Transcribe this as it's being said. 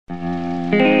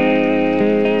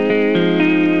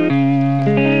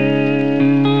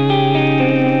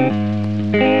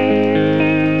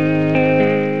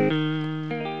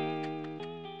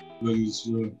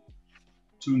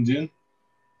Tuned in.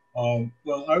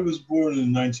 Well, I was born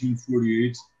in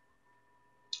 1948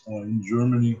 in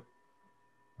Germany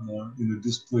in a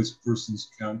displaced persons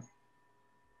camp.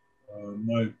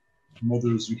 My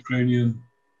mother is Ukrainian.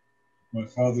 My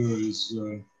father is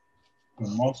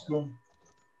from Moscow,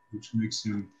 which makes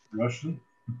him Russian.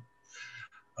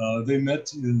 They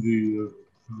met in the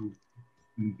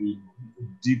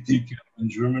DP camp in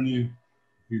Germany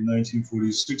in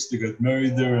 1946. They got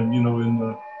married there, and you know, in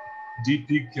the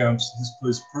DP camps,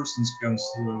 displaced persons camps,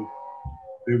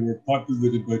 they were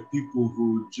populated by people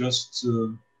who just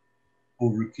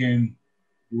overcame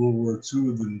World War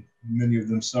II. Then many of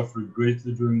them suffered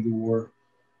greatly during the war.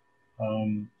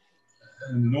 And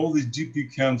in all these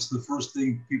DP camps, the first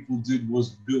thing people did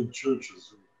was build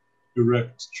churches,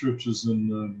 erect churches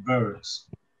and barracks.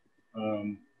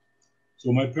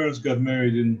 So my parents got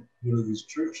married in one of these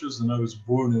churches, and I was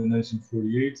born in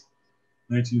 1948.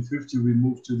 1950, we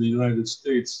moved to the United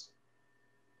States.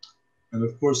 And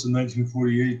of course, in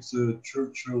 1948,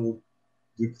 Churchill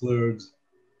declared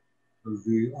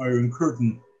the Iron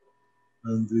Curtain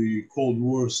and the Cold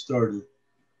War started.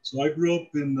 So I grew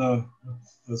up in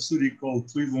a city called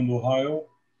Cleveland, Ohio,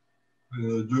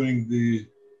 during the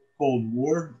Cold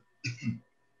War,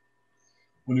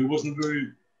 when it wasn't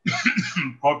very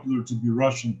popular to be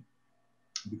Russian,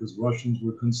 because Russians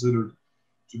were considered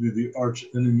to be the arch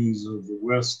enemies of the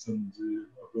West and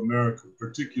of America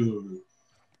particularly.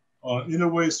 In a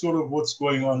way, sort of what's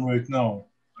going on right now,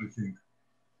 I think,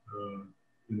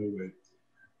 in a way.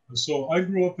 So I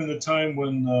grew up in a time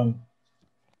when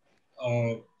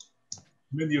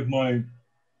many of my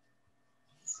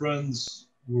friends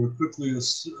were quickly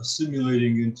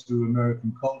assimilating into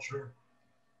American culture,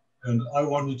 and I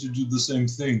wanted to do the same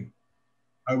thing.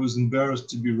 I was embarrassed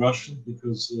to be Russian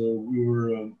because we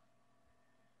were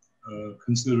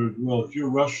considered, well, if you're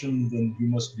Russian, then you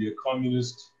must be a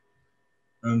communist.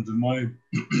 And my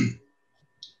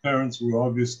parents were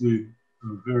obviously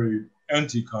very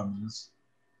anti-communist,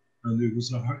 and it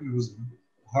was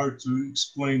hard to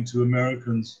explain to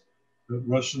Americans that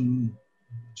Russian,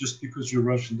 just because you're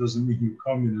Russian doesn't mean you're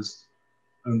communist,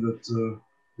 and that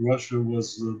Russia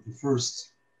was the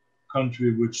first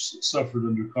country which suffered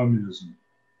under communism.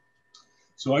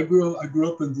 So I grew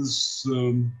up in this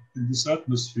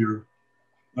atmosphere,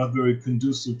 not very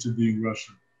conducive to being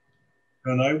Russian.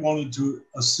 And I wanted to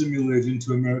assimilate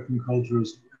into American culture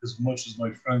as much as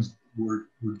my friends were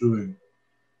doing.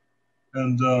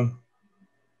 And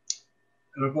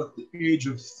at about the age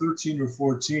of 13 or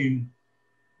 14,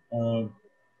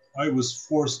 I was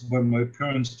forced by my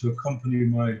parents to accompany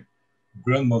my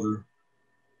grandmother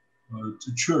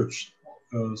to church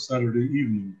Saturday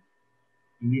evening.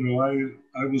 And you know,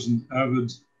 I was an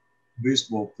avid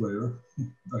baseball player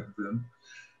back then.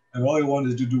 And all I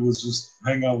wanted to do was just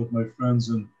hang out with my friends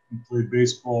and play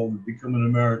baseball and become an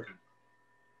American.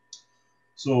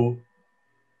 So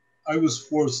I was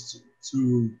forced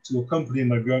to accompany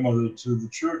my grandmother to the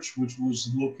church, which was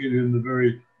located in a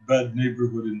very bad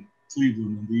neighborhood in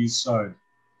Cleveland on the east side.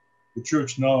 The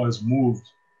church now has moved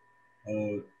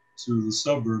to the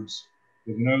suburbs,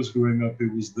 but when I was growing up,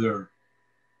 it was there.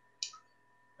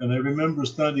 And I remember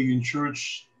standing in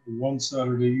church one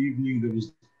Saturday evening. There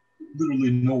was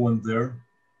literally no one there.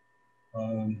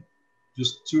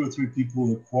 Just 2 or 3 people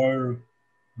in the choir,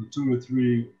 2 or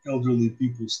 3 elderly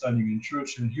people standing in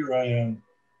church. And here I am,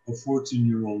 a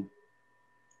 14-year-old,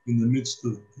 in the midst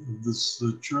of this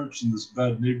church in this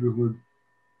bad neighborhood.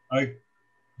 I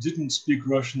didn't speak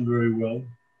Russian very well.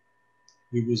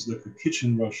 It was like a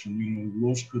kitchen Russian, you know,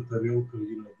 loshka, tarelka,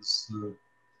 you know, this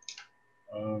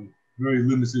very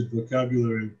limited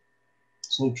vocabulary.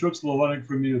 So Turk Slavonic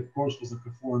for me, of course, was like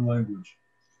a foreign language.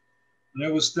 And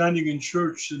I was standing in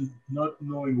church and not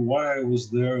knowing why I was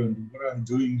there and what I'm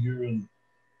doing here, and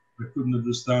I couldn't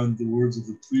understand the words of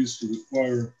the priest or the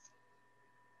choir.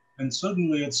 And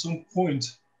suddenly, at some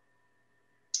point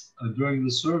during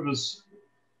the service,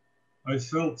 I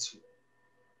felt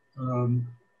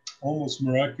almost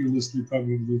miraculously,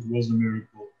 probably it was a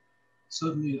miracle.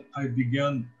 Suddenly, I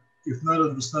began, if not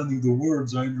understanding the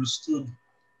words, I understood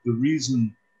the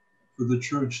reason for the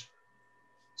church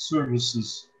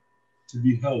services to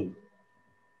be held.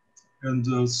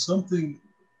 And something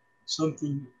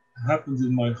happened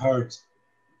in my heart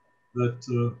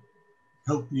that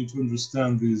helped me to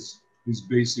understand these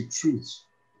basic truths.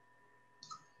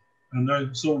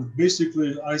 And so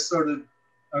basically I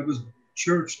was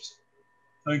churched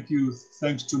Thank you.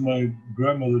 Thanks to my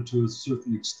grandmother to a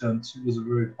certain extent. She was a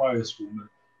very pious woman.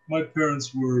 My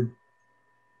parents were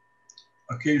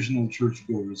occasional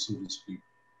churchgoers, so to speak.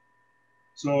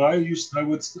 So I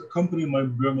would accompany my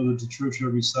grandmother to church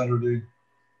every Saturday.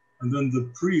 And then the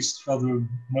priest, Father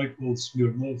Michael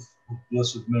Smirnov, of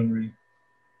blessed memory,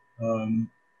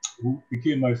 who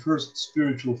became my first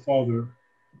spiritual father,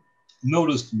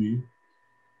 noticed me.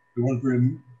 It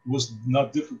was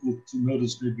not difficult to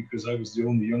notice me because I was the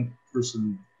only young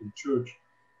person in church.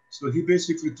 So he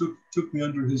basically took me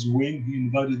under his wing. He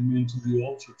invited me into the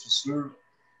altar to serve.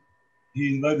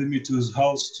 He invited me to his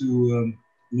house to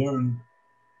learn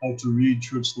how to read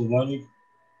Church Slavonic.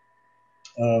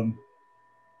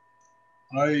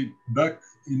 Back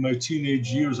in my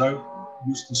teenage years, I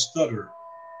used to stutter,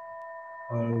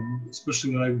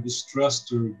 especially when I was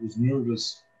stressed or was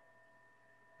nervous.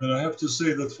 And I have to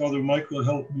say that Father Michael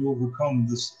helped me overcome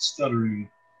this stuttering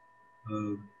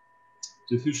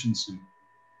deficiency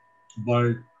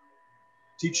by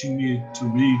teaching me to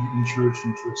read in church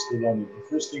in Church Slavonic. The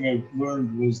first thing I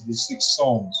learned was the 6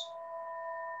 Psalms.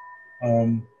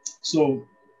 So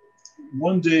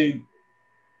one day,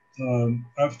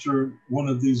 after one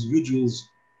of these vigils,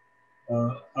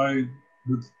 I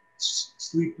would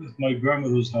sleep at my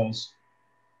grandmother's house.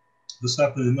 This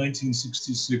happened in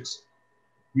 1966.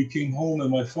 We came home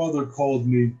and my father called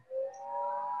me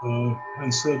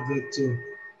and said that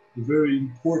a very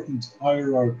important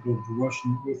hierarch of the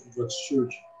Russian Orthodox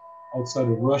Church outside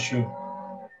of Russia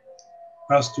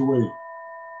passed away.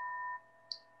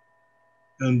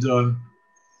 And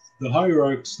the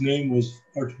hierarch's name was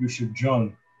Archbishop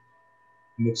John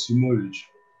Maximovich.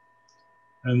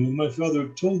 And when my father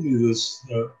told me this,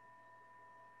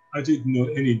 I didn't know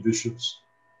any bishops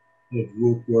of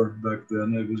Wolfgar back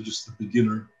then. I was just a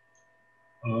beginner.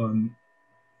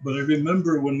 But I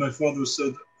remember when my father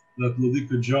said that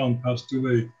Vladika John passed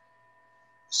away,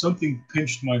 something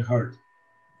pinched my heart.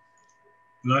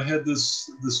 And I had this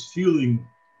feeling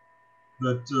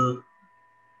that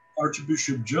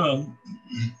Archbishop John,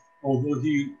 although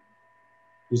he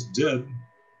was dead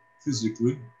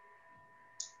physically,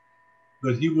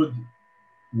 that he would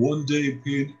one day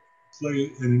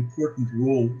play an important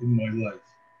role in my life.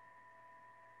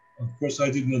 Of course, I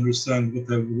didn't understand what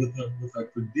that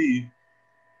could be,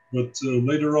 but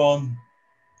later on,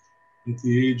 at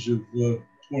the age of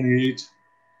 28,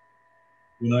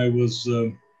 when I was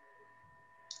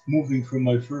moving from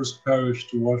my first parish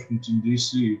to Washington,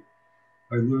 D.C.,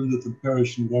 I learned that the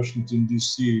parish in Washington,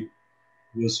 D.C.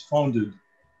 was founded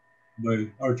by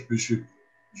Archbishop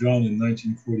John in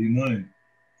 1949.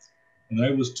 And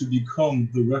I was to become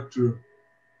the rector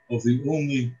of the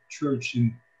only church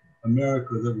in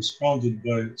America that was founded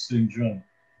by St. John.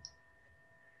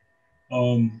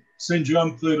 St.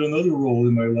 John played another role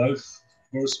in my life,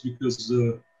 of course, because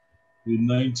in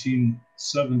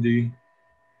 1970,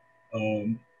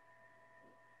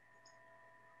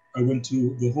 I went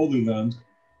to the Holy Land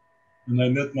and I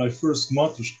met my first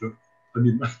Matushka,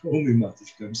 my only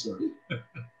Matushka, I'm sorry.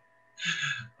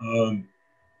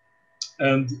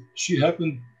 And she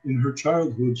happened in her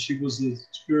childhood, she was the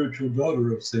spiritual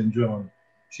daughter of St. John.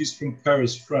 She's from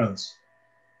Paris, France.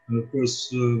 And of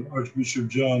course, Archbishop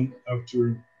John,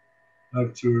 after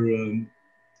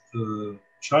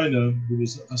China, who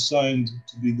was assigned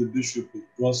to be the Bishop of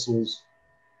Brussels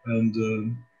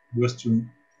and Western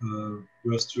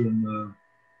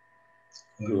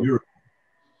Europe.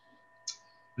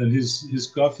 And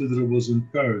his cathedral was in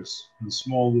Paris, a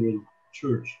small little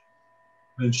church.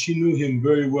 And she knew him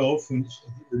very well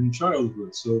in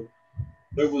childhood. So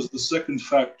that was the second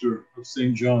factor of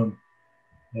St. John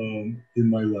in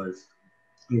my life.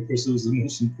 And of course, it was the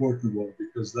most important one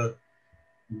because that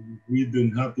we've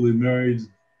been happily married,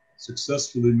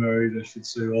 successfully married, I should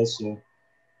say also,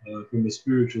 from a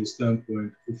spiritual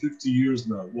standpoint, for 50 years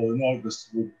now. Well, in August,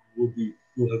 we'll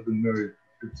have been married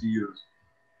 50 years.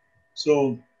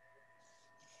 So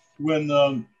when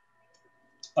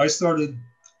I started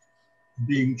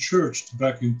being churched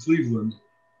back in Cleveland,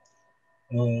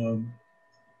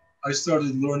 I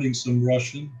started learning some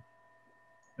Russian,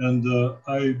 and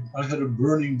I had a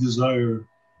burning desire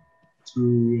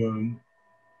to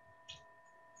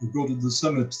go to the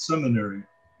seminary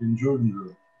in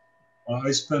Jordanville.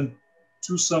 I spent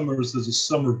 2 summers as a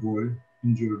summer boy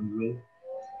in Jordanville,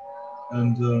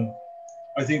 and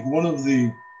I think one of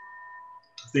the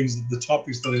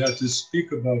topics that I had to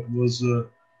speak about was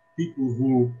people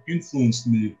who influenced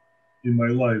me in my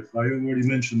life. I already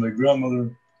mentioned my grandmother,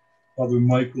 Father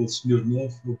Michael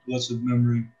Smirnov, of blessed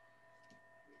memory,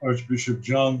 Archbishop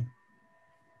John,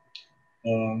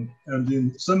 and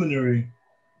in seminary,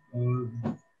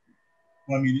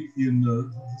 I mean, in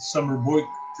the summer boy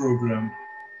program,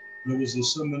 there was a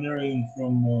seminarian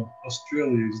from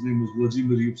Australia. His name was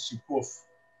Vladimir Yevsukov,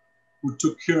 who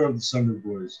took care of the summer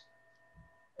boys.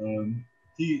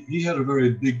 He had a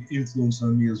very big influence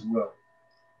on me as well.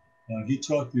 He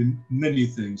taught me many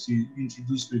things. He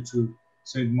introduced me to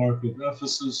St. Mark of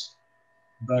Ephesus.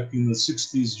 Back in the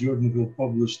 60s, Jordanville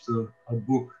published a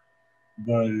book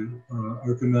by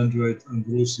Archimandrite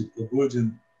Ambrosi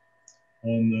Pogodin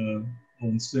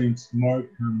on St. Mark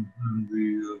and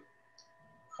the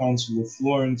Council of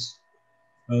Florence.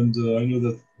 And I know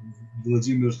that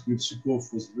Vladimir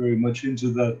Yevsukov was very much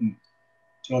into that and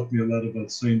taught me a lot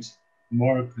about St.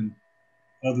 Mark and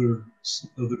other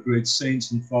great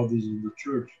saints and fathers of the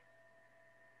church.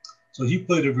 So he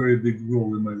played a very big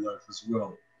role in my life as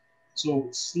well. So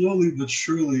slowly but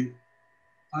surely,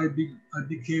 I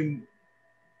became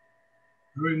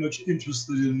very much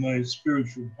interested in my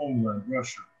spiritual homeland,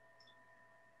 Russia.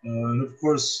 And of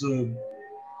course,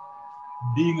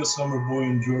 being a summer boy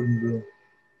in Jordanville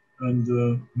and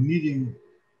meeting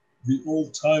the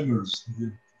old timers,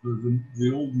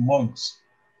 the old monks,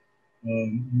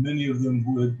 many of them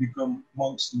who had become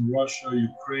monks in Russia,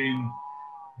 Ukraine,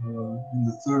 in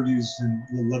the 30s in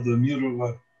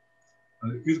Vladimirova.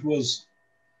 It was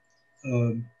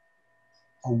a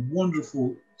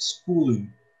wonderful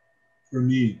schooling for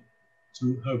me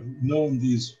to have known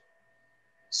these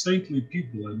saintly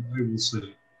people, and I will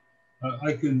say.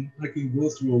 I can go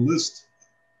through a list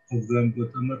of them,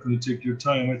 but I'm not going to take your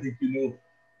time. I think you know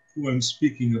who I'm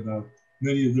speaking about.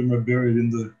 Many of them are buried in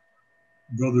the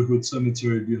Brotherhood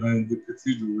Cemetery behind the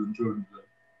cathedral in Jordanville.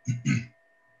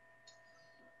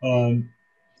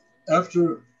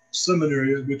 After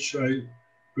seminary, which I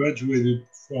graduated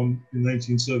from in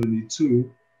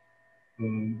 1972,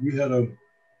 we had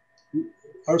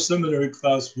our seminary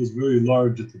class was very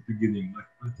large at the beginning.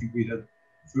 I think we had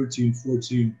 13,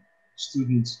 14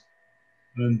 students.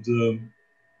 And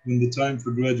when the time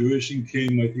for graduation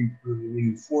came, I think there were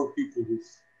only 4 people who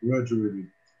graduated.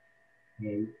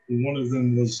 One of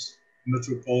them was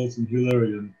Metropolitan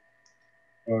Hilarion,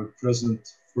 our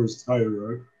present first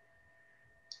hierarch.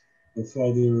 The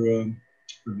father,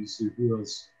 let me see, who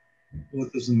else? Well,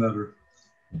 it doesn't matter.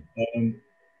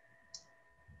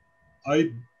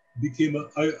 I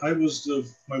was,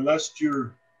 my last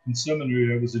year in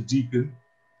seminary, I was a deacon,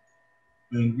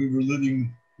 and we were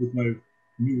living with my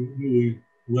newly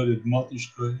wedded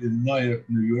Matushka in Nyack,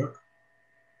 New York.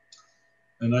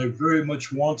 And I very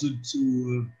much wanted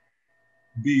to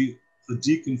be a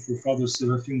deacon for Father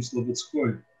Serafim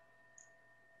Slobodskoy.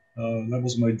 That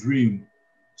was my dream,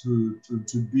 to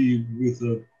be with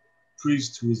a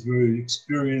priest who was very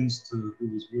experienced, who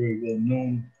was very well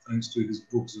known, thanks to his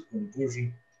books of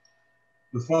conversion.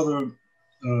 The Father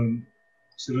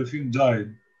Serafim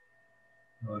died.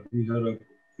 He had a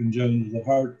congenital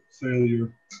heart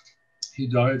failure. He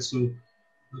died, so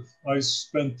I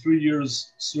spent 3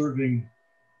 years serving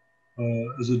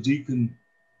as a deacon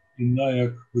in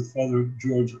Nyack with Father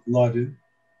George Ladin,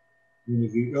 one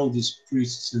of the eldest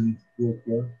priests in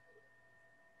Wrocław.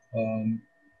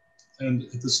 And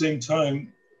at the same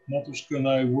time, Matushka and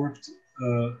I worked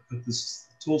at this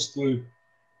Tolstoy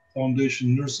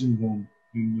Foundation nursing home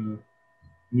in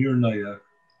near Nyack,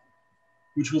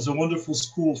 which was a wonderful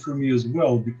school for me as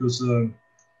well, because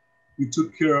we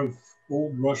took care of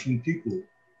old Russian people.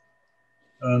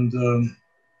 And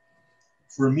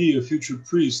for me, a future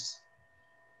priest,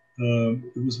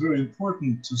 it was very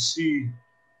important to see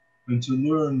and to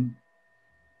learn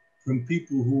from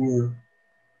people who were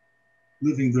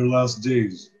living their last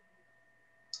days.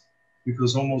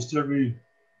 Because almost every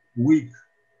week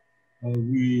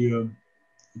we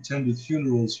attended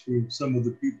funerals for some of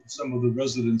the people, some of the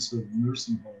residents of the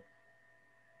nursing home.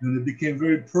 And it became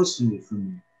very personal for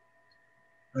me.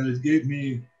 And it gave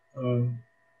me,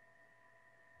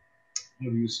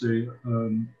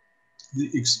 the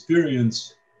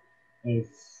experience of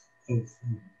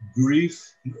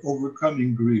grief and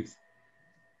overcoming grief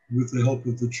with the help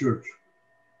of the church.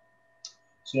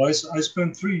 So I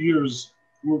spent 3 years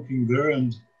working there,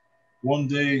 and one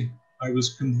day I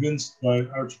was convinced by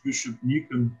Archbishop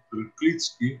Nikon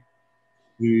Ryklitsky,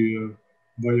 the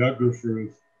biographer of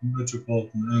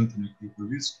Metropolitan Anthony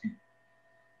Krupovitsky,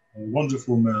 a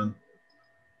wonderful man,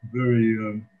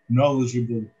 very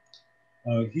knowledgeable.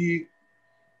 He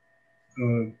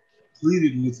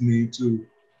pleaded with me to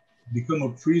become a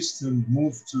priest and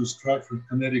move to Stratford,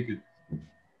 Connecticut,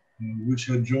 which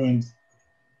had joined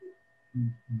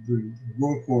the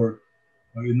Wrocław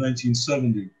in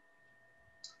 1970.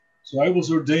 So I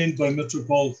was ordained by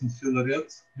Metropolitan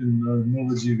Filaret in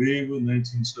Novojivevo in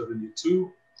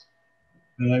 1972.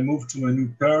 and I moved to my new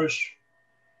parish.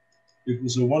 It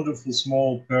was a wonderful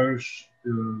small parish,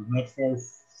 not far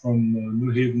from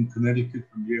New Haven, Connecticut,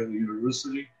 from Yale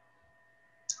University.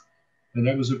 And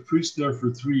I was a priest there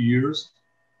for 3 years.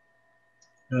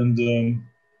 And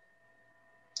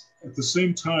at the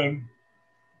same time,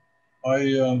 I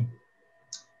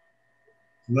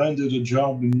landed a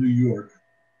job in New York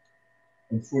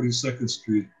on 42nd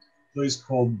Street, a place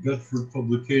called Bedford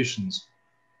Publications.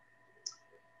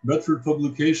 Bedford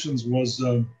Publications was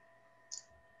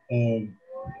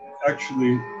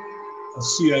actually a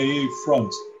CIA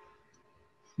front.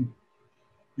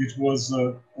 It was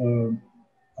a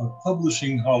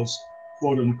publishing house,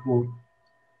 quote unquote,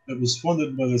 that was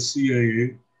funded by the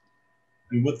CIA.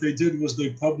 And what they did was they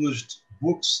published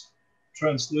books,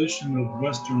 translation of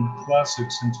Western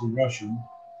classics into Russian,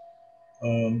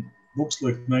 books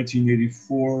like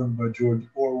 1984 by George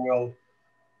Orwell,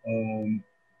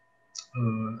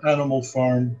 Animal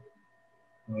Farm,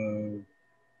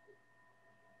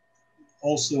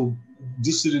 also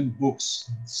dissident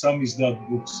books, samizdat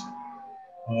books,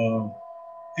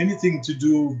 anything to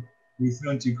do with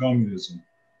anti-communism,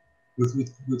 with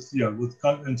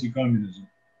anti-communism.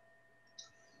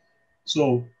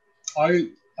 So I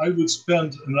would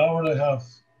spend an hour and a half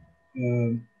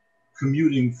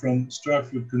commuting from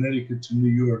Stratford, Connecticut to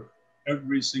New York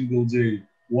every single day,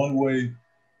 one way,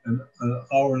 and an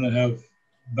hour and a half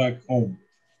back home.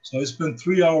 So I spent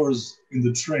 3 hours in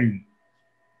the train.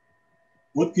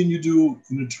 What can you do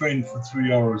in a train for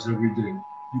 3 hours every day?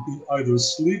 You can either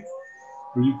sleep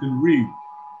or you can read.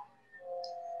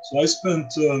 So I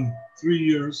spent 3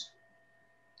 years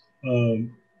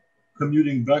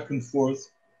commuting back and forth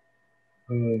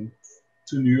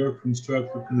to New York from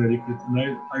Stratford, Connecticut,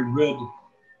 and I read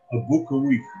a book a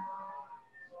week,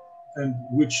 and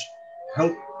which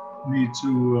helped me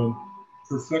to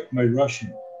perfect my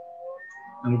Russian,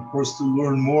 and of course to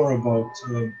learn more about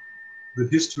the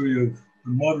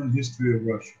modern history of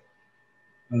Russia,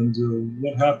 and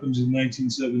what happened in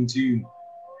 1917.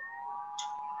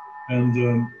 And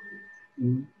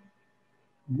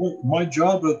what my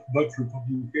job at Bedford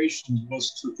Publications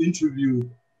was to interview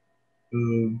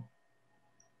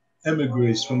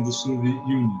emigres from the Soviet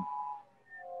Union.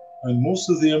 And most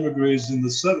of the emigres in the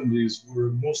 70s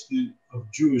were mostly of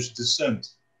Jewish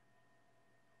descent.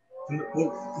 And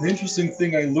the interesting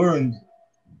thing I learned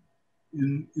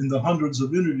in the hundreds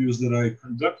of interviews that I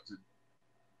conducted,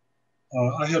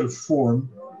 I had a form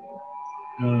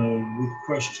with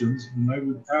questions, and I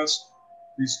would ask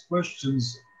these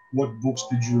questions: what books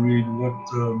did you read? What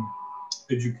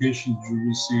education did you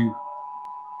receive?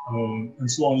 And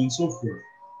so on and so forth.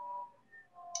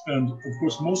 And of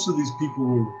course, most of these people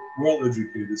were well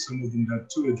educated. Some of them had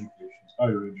 2 educations,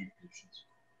 higher educations.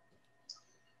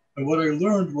 And what I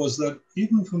learned was that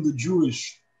even from the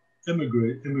Jewish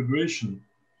immigration,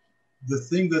 the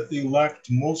thing that they lacked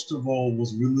most of all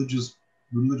was religious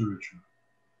literature.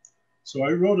 So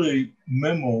I wrote a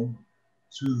memo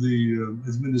to the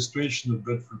administration of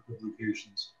Bedford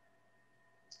Publications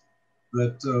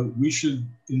that we should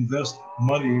invest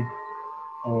money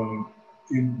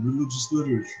in religious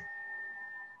literature.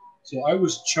 So I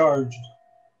was charged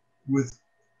with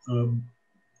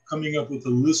coming up with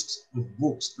a list of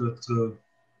books that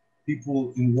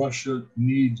people in Russia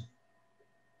need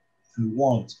and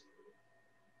want.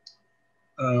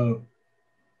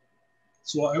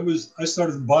 So I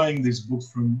started buying these books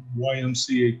from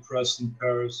YMCA Press in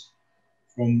Paris,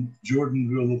 from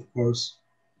Jordanville, of course,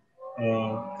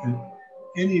 and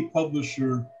any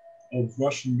publisher of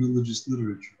Russian religious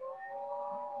literature.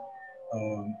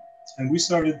 And we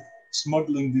started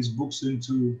smuggling these books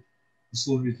into the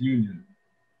Soviet Union.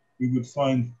 We would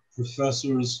find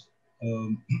professors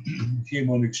who came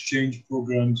on exchange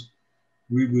programs.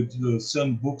 We would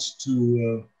send books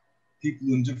to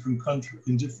people in different countries,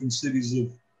 in different cities of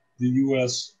the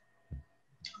US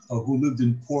who lived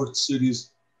in port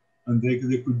cities, and they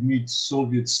could meet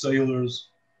Soviet sailors,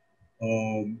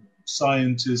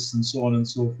 scientists, and so on and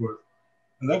so forth.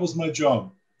 And that was my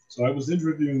job. So I was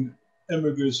interviewing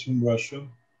immigrants from Russia.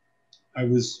 I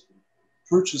was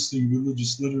purchasing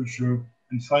religious literature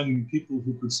and finding people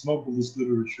who could smuggle this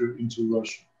literature into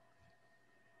Russia.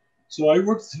 So I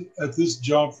worked at this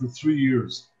job for 3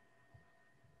 years.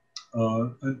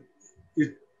 And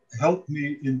it helped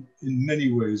me in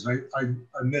many ways.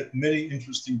 I met many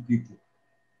interesting people,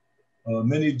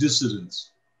 many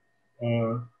dissidents.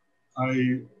 I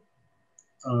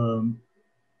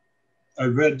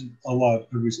read a lot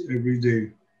every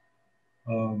day.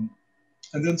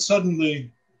 And then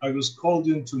suddenly I was called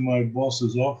into my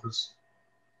boss's office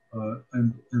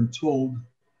and told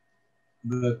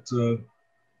that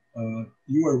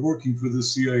you are working for the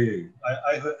CIA.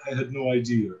 I had no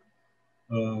idea.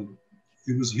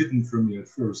 It was hidden from me at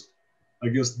first. I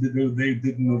guess they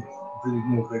didn't know if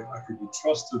I could be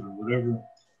trusted or whatever.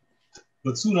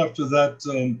 But soon after that,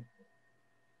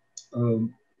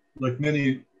 like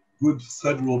many good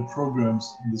federal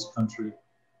programs in this country,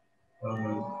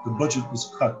 the budget was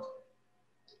cut.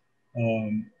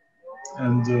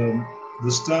 And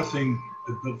the staffing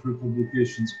at Bedford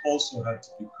Publications also had to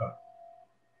be cut.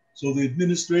 So the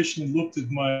administration looked at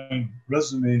my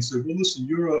resume and said, well, listen,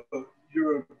 you're a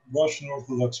Russian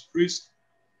Orthodox priest.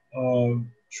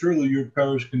 Surely your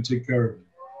parish can take care of you.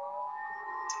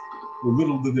 Well,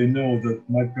 little did they know that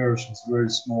my parish was very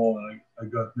small and I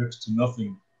got next to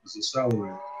nothing as a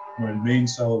salary. My main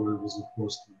salary was, of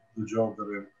course, the job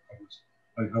that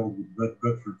I held with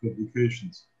Bedford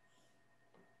Publications.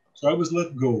 So I was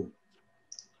let go.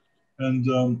 And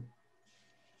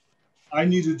I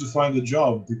needed to find a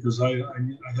job because I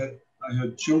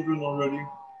had children already.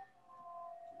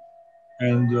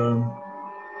 And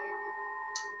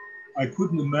I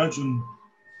couldn't imagine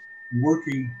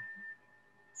working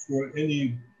for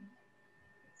any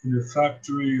in a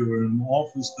factory or an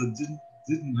office that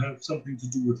didn't have something to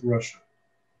do with Russia.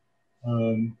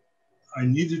 I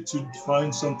needed to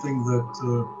find something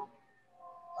that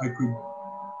I could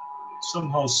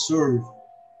somehow serve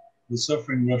the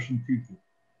suffering Russian people.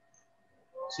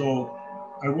 So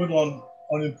I went on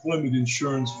unemployment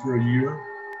insurance for a year,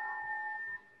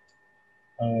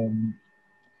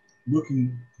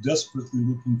 desperately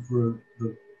looking for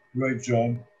the right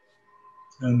job.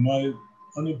 And my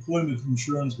unemployment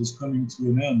insurance was coming to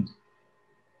an end.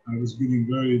 I was getting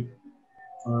very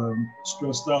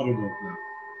stressed out about that.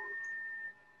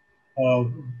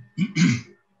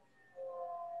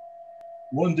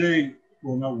 One day,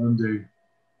 well, not one day,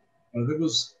 there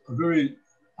was a very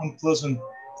unpleasant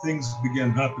things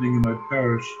began happening in my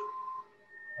parish.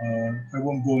 I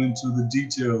won't go into the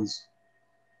details,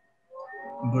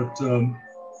 but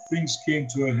things came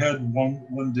to a head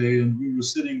one day, and we were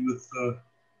sitting with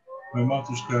my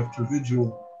Matушka after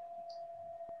vigil,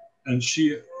 and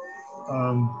she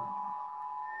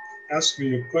asked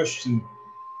me a question.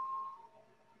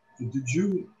 Did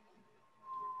you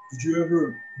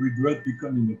ever regret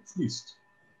becoming a priest?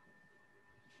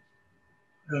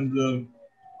 And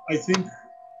I think,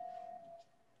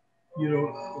 you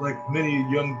know, like many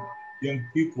young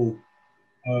people,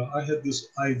 I had this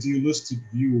idealistic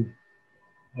view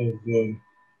of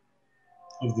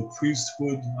the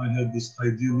priesthood. I had this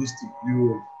idealistic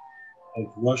view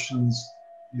of Russians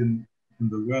in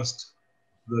the West,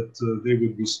 that they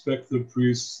would respect the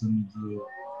priests and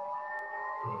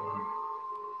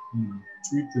you know,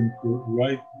 treat them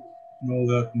right and all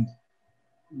that. And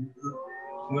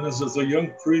when as a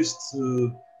young priest,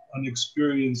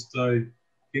 unexperienced, I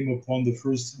came upon the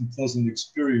first unpleasant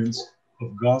experience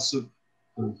of gossip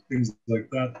and things like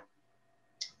that.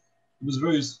 It was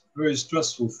very, very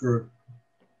stressful for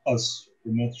us, for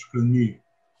Matушka and me.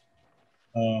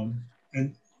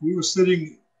 And we were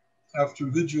sitting after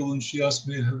vigil, and she asked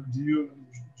me,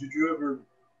 did you ever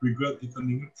regret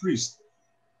becoming a priest?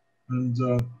 And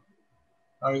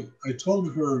I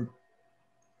told her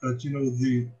that, you know,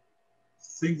 the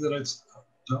thing that it's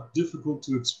difficult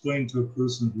to explain to a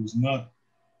person who's not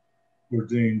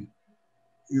ordained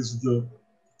is the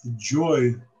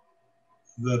joy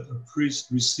that a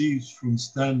priest receives from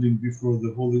standing before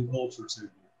the holy altar table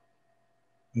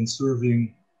and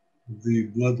serving the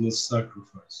bloodless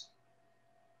sacrifice.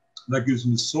 That gives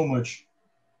me so much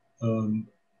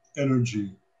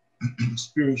energy,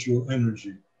 spiritual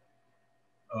energy.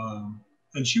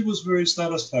 And she was very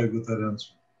satisfied with that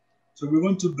answer. So we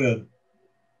went to bed.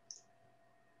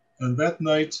 And that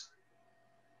night,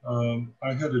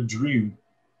 I had a dream.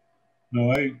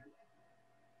 Now, I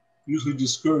usually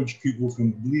discourage people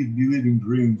from believing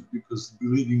dreams, because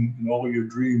believing in all your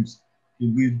dreams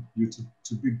can lead you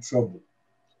to big trouble.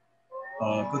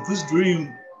 But this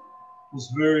dream was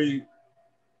very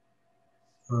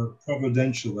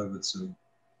providential, I would say.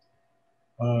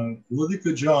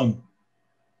 Vladika John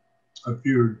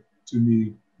appeared to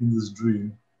me in this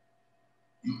dream.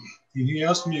 And he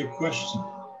asked me a question.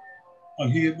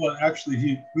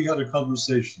 We had a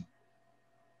conversation.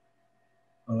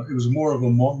 It was more of a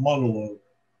monologue.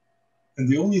 And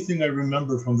the only thing I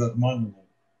remember from that monologue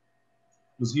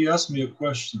was he asked me a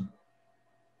question.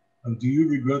 Do you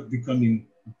regret becoming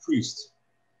a priest?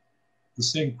 The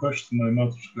same question my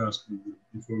Matушka asked me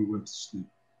before we went to sleep.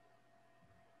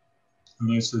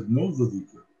 And I said, no,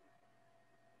 Vladika.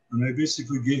 And I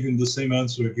basically gave him the same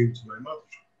answer I gave to my Matушka.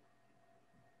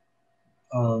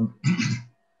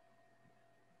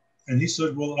 And he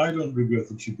said, well, I don't regret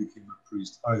that you became a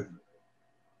priest either.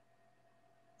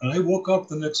 And I woke up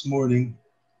the next morning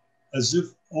as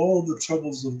if all the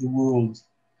troubles of the world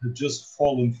had just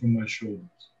fallen from my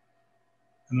shoulders.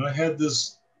 And I had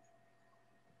this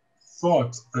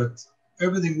thought that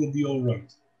everything will be all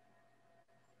right,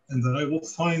 and that I will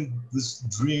find this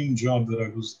dream job that I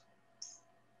was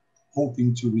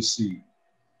hoping to receive.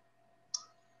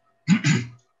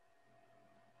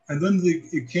 And then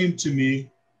it came to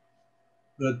me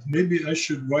that maybe I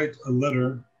should write a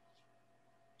letter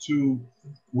to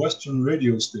Western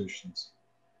radio stations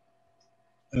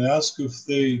and ask if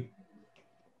they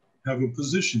have a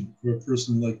position for a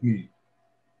person like me.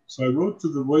 So I wrote to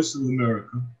the Voice of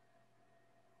America,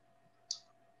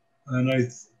 and I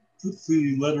put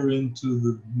the letter into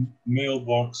the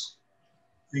mailbox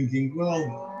thinking,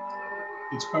 well,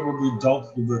 it's probably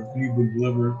doubtful that anyone will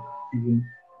ever even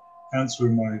answer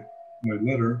my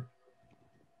letter.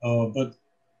 But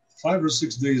 5 or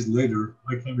 6 days later,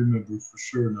 I can't remember for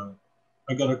sure now,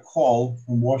 I got a call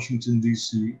from Washington,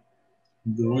 D.C.,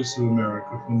 the Voice of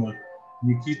America, from a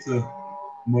Nikita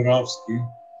Moravsky,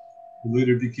 who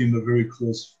later became a very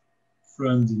close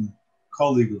friend and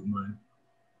colleague of mine,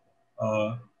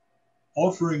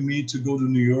 offering me to go to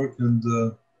New York and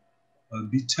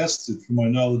be tested for my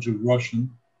knowledge of Russian.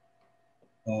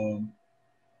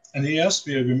 And he asked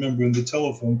me, I remember, in the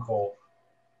telephone call.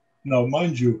 Now,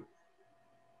 mind you,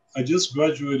 I just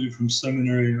graduated from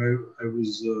seminary. I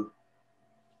was a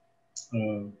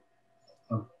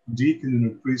deacon and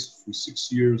a priest for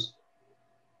 6 years.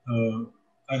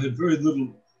 I had very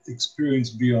little experience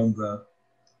beyond that.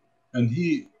 And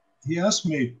he asked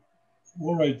me,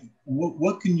 all right,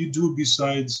 what can you do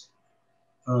besides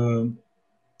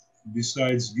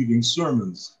giving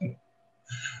sermons?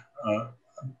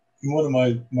 In one of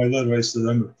my letter, I said,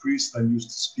 I'm a priest. I'm used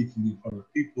to speaking in front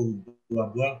of people, blah,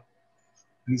 blah.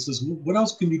 And he says, well, what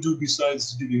else can you do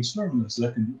besides giving sermons? I said,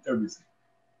 I can do everything.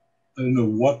 I don't know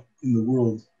what in the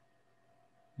world,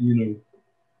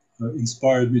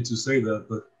 inspired me to say that,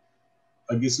 but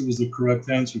I guess it was the correct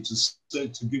answer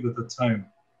to give at the time.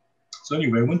 So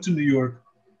anyway, I went to New York.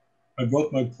 I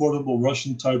brought my portable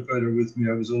Russian typewriter with me.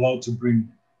 I was allowed to bring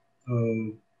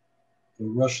the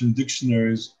Russian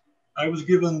dictionaries. I was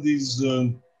given these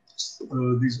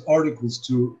articles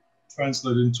to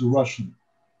translate into Russian.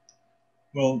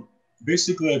 Well,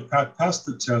 basically, I passed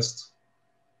the test,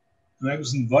 and I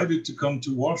was invited to come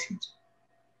to Washington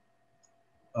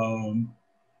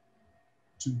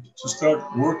to start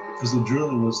work as a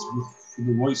journalist for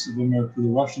the Voice of America, for the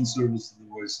Russian service of the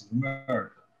Voice of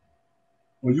America.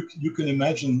 Well, you can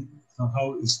imagine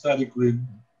how ecstatically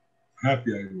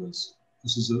happy I was.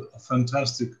 This is a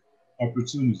fantastic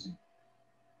opportunity.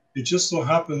 It just so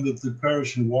happened that the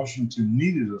parish in Washington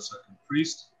needed a second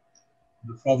priest.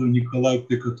 The Father Nikolai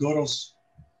Pekatoros,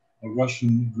 a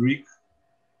Russian Greek.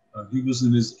 He was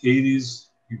in his 80s.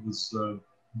 He was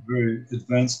very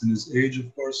advanced in his age,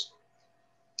 of course.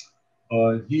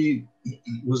 He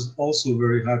was also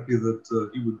very happy that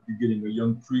he would be getting a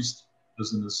young priest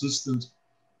as an assistant.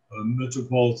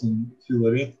 Metropolitan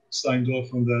Filaret signed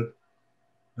off on that.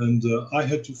 And I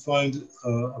had to find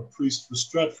a priest for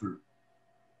Stratford.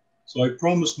 So I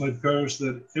promised my parish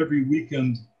that every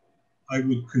weekend I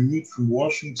would commute from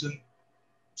Washington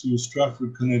to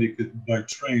Stratford, Connecticut by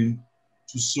train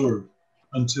to serve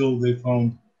until we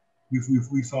found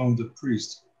a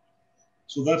priest.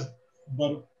 So that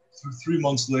about 3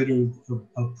 months later,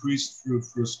 a priest for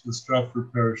the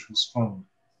Stratford parish was found.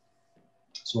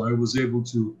 So I was able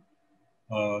to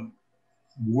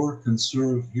work and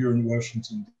serve here in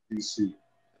Washington, D.C.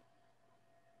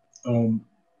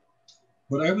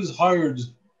 But I was hired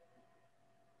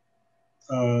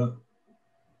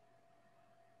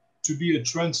to be a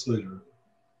translator,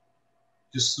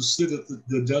 just to sit at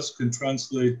the desk and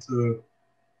translate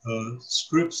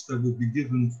scripts that would be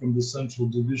given from the Central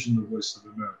Division of Voice of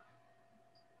America.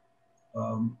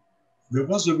 There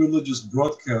was a religious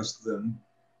broadcast then.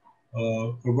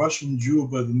 A Russian Jew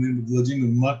by the name of Vladimir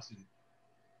Matin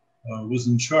was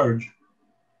in charge.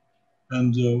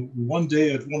 And one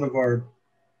day at one of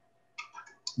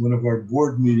our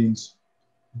board meetings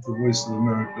at the Voice of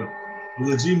America,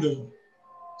 Vladimir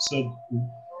said,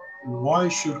 why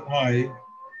should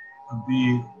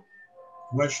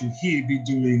he be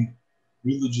doing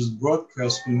religious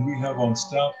broadcasts when we have on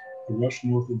staff a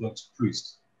Russian Orthodox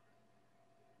priest?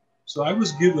 So I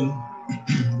was given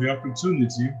the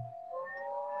opportunity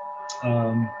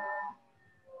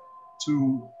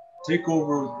to take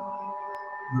over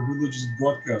the religious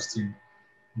broadcasting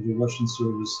of the Russian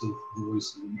service of the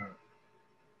Voice of America.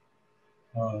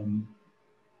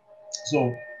 So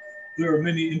there are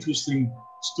many interesting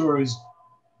stories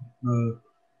that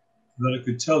I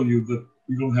could tell you, but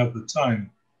we don't have the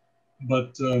time.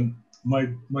 But my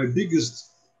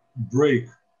biggest break,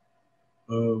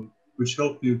 which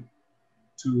helped me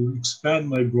to expand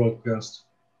my broadcast,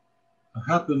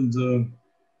 happened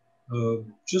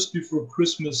just before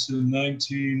Christmas in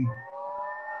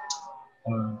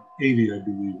 1980, I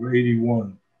believe, or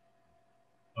 81.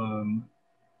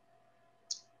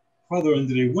 Father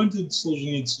Andrei, when did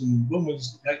Solzhenitsyn, when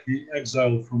was he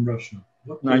exiled from Russia?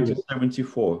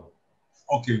 1974.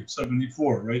 Okay,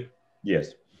 74, right?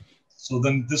 Yes. So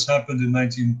then this happened in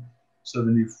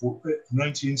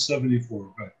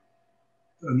 1974, right?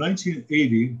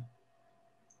 1980,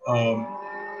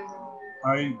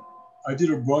 I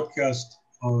did a broadcast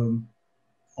on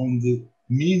the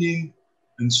meaning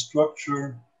and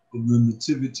structure of the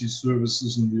nativity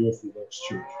services in the Orthodox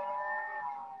Church.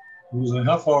 It was a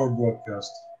half-hour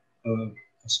broadcast, a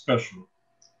special.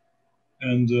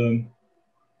 And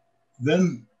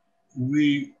then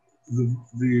the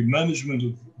management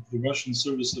of the Russian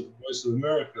service of the Voice of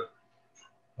America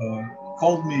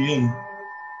called me in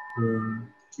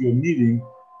to a meeting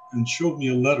and showed me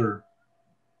a letter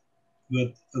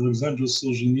that Alexander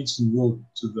Solzhenitsyn wrote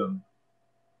to them,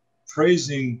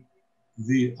 praising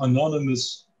the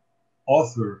anonymous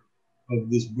author of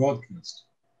this broadcast.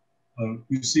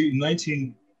 You see, in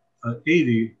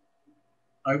 1980,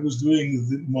 I was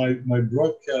doing my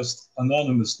broadcast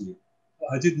anonymously.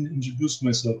 I didn't introduce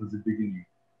myself at the beginning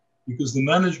because the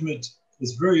management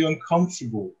was very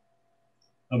uncomfortable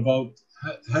about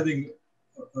having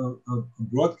a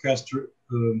broadcaster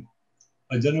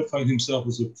identify himself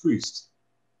as a priest.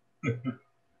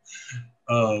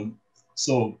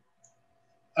 So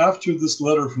after this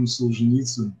letter from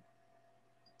Solzhenitsyn,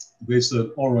 they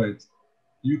said, all right,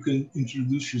 you can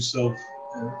introduce yourself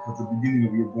at the beginning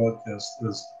of your broadcast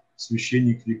as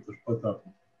Священник Victor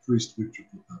Potapov, priest Victor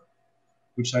Potapov,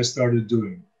 which I started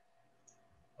doing.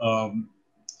 And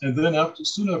then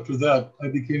soon after that, I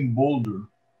became bolder.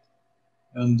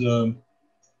 And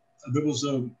there was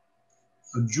a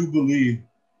jubilee,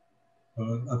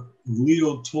 a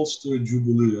Leo Tolstoy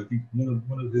jubilee, I think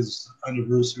one of his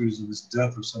anniversaries of his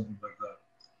death or something like that.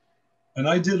 And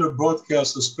I did a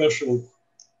broadcast, a special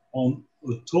on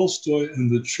Tolstoy and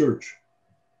the church.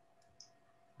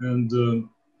 And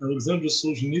Alexander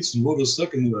Solzhenitsyn wrote a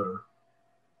second letter.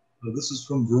 This is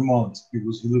from Vermont. He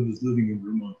was living in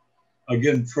Vermont.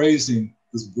 Again, praising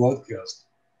this broadcast,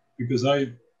 because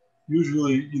I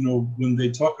usually, when they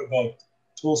talk about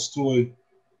Tolstoy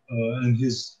and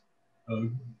his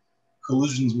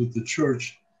collisions with the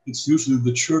church, it's usually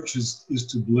the church is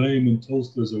to blame, and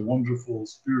Tolstoy is a wonderful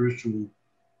spiritual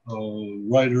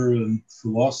writer and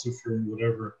philosopher and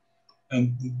whatever.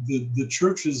 And the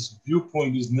church's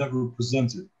viewpoint is never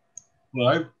presented.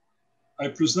 Well, I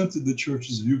presented the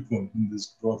church's viewpoint in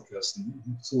this broadcast, and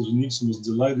Solzhenitsyn was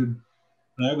delighted,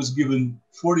 and I was given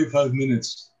 45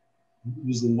 minutes. It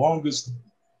was the longest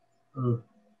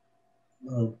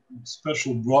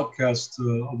special broadcast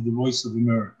of the Voice of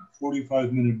America,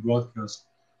 45-minute broadcast,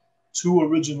 2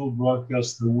 original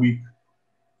broadcasts a week.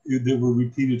 They were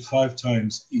repeated 5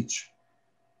 times each.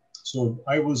 So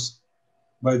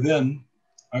by then,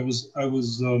 I was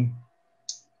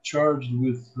charged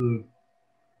with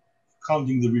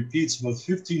counting the repeats, about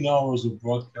 15 hours of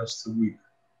broadcasts a week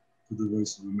to the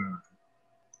Voice of America,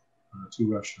 to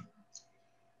Russia.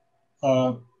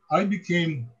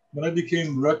 When I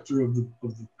became rector of the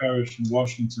parish in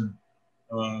Washington,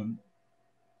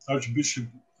 Archbishop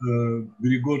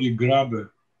Grigory Grabe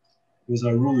was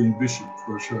our ruling bishop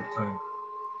for a short time.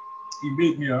 He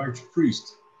made me an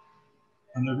archpriest.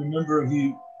 And I remember when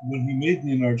he made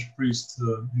me an archpriest,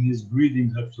 in his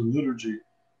greeting after liturgy,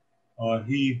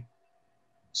 he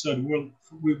said, well,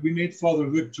 we made Father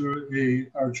Victor a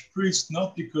archpriest,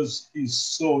 not because he's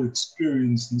so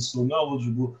experienced and so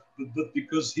knowledgeable, but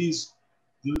because he's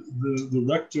the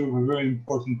rector of a very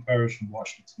important parish in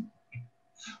Washington.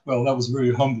 Well, that was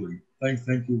very humbling. Thank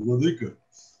you, Vladika.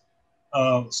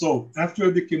 So after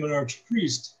I became an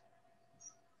archpriest,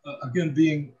 again,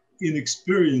 being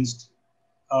inexperienced,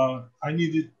 I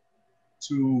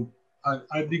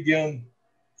began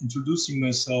introducing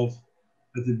myself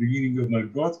at the beginning of my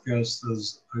broadcast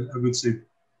as, I would say,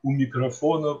 у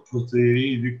микрофона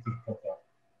протоиерей Victor Potapov.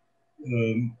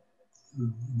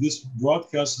 This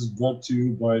broadcast is brought to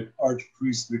you by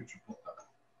Archpriest Victor Potapov.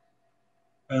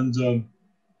 And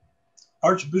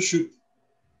Archbishop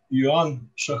Ion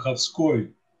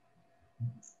Shakhovskoy,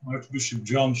 Archbishop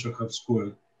John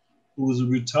Shakhovskoy, who was a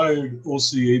retired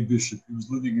OCA bishop, he was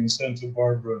living in Santa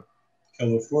Barbara,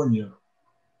 California.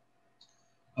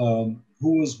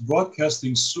 who was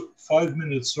broadcasting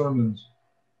 5-minute sermons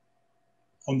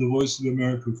on the Voice of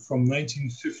America from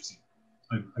 1950,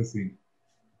 I think.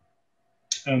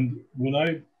 And when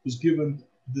I was given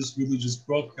this religious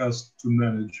broadcast to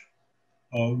manage,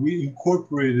 we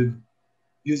incorporated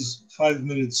his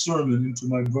 5-minute sermon into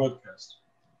my broadcast.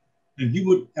 And he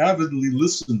would avidly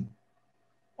listen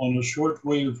on a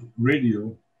shortwave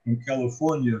radio from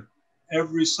California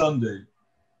every Sunday,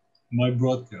 my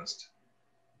broadcast.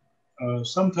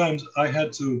 Sometimes I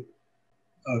had to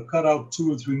cut out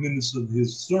 2 or 3 minutes of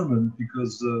his sermon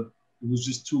because it was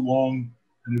just too long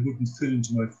and it wouldn't fit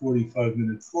into my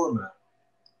 45-minute format.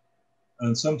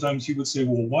 And sometimes he would say,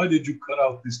 well, why did you cut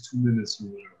out these 2 minutes or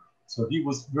whatever? So he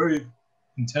was very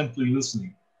intently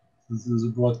listening to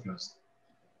the broadcast.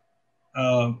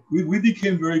 We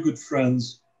became very good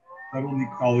friends, not only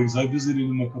colleagues. I visited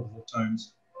him a couple of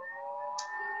times.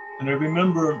 And I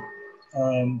remember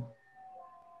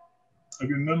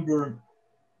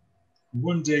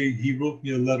one day he wrote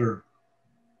me a letter.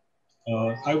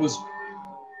 I was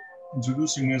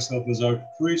introducing myself as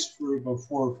archpriest for about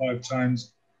 4 or 5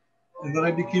 times. And then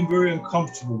I became very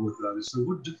uncomfortable with that. I said,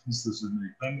 what difference does it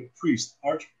make? I'm a priest.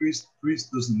 Archpriest,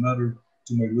 priest doesn't matter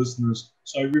to my listeners.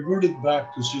 So I reverted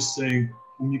back to just saying,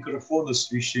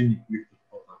 священник Victor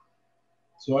Potapov.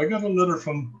 So I got a letter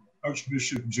from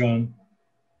Archbishop John,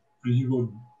 and he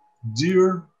wrote,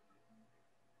 Dear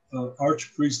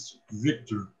Archpriest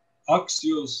Victor,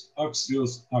 Axios,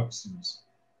 Axios, Axios.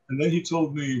 And then he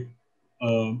told me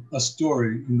a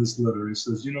story in this letter. He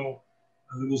says, you know,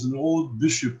 there was an old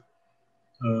bishop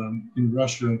in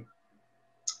Russia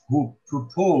who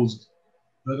proposed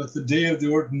that at the day of the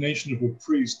ordination of a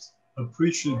priest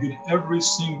should get every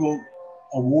single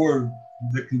award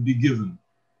that can be given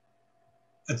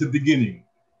at the beginning.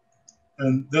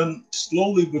 And then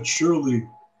slowly but surely,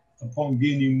 upon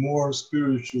gaining more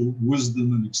spiritual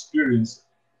wisdom and experience,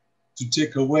 to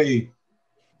take away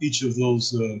each of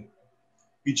those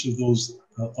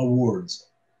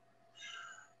awards.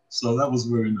 So that was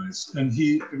very nice. And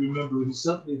I remember he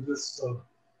sent me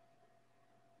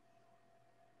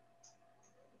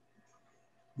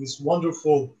this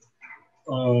wonderful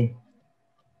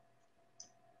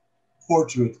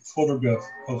photograph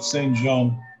of St.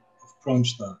 John of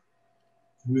Kronstadt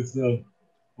with a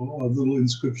little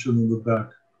inscription on the back.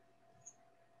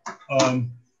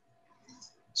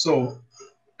 So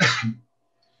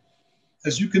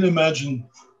as you can imagine,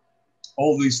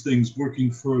 all these things,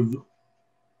 working for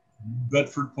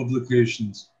Bedford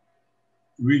Publications,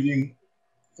 reading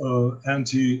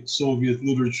anti-Soviet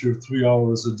literature 3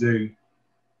 hours a day,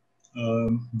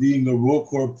 being a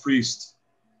Rokor priest,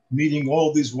 meeting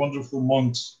all these wonderful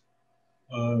monks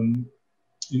in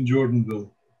Jordanville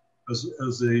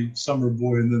as a summer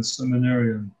boy and then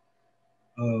seminarian,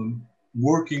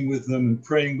 working with them and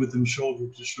praying with them shoulder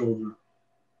to shoulder,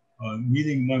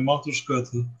 meeting my Matushka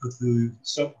at the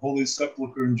Holy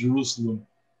Sepulchre in Jerusalem,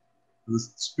 the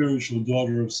spiritual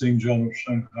daughter of St. John of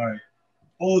Shanghai.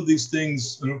 All of these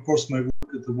things, and of course my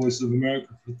work at the Voice of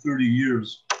America for 30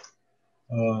 years,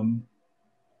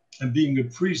 and being a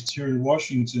priest here in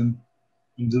Washington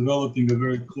and developing a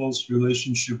very close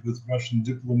relationship with Russian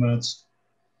diplomats,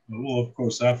 well, of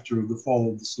course, after the fall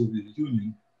of the Soviet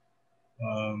Union.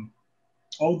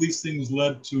 All these things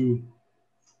led to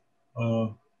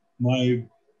my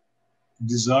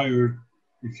desire,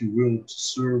 if you will, to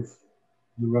serve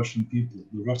the Russian people,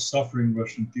 the suffering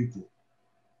Russian people.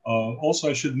 Also,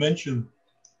 I should mention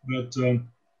that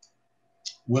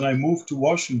when I moved to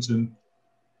Washington,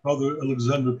 Father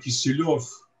Alexander Kisilev,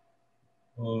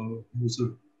 who was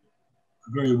a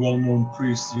very well-known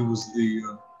priest. He was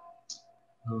the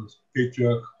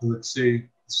Patriarch Alexei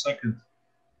II,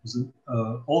 was an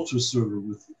altar server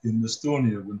in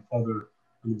Estonia when Father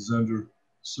Alexander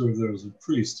served there as a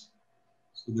priest.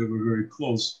 So they were very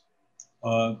close.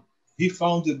 He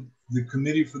founded the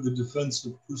Committee for the Defense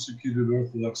of Persecuted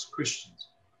Orthodox Christians,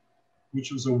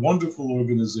 which was a wonderful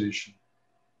organization.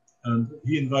 And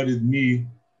he invited me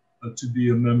to be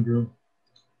a member.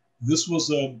 This was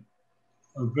a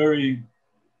very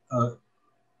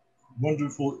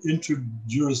wonderful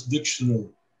interjurisdictional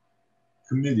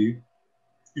committee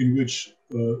in which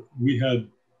we had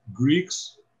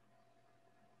Greeks,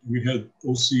 we had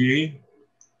OCA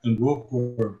and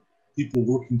Rokor people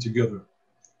working together.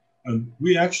 And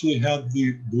we actually had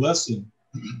the blessing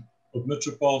of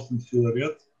Metropolitan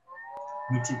Filaret,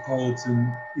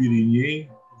 Metropolitan Irinei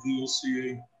of the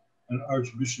OCA, and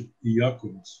Archbishop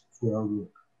Iakovos for our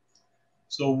work.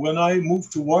 So when I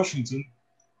moved to Washington,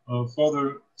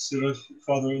 Father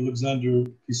Alexander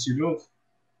Kisilev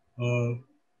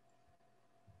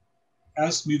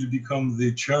asked me to become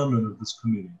the chairman of this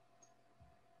committee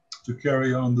to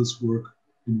carry on this work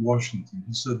in Washington.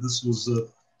 He said this was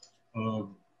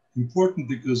important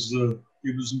because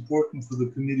it was important for the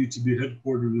committee to be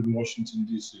headquartered in Washington,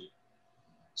 D.C.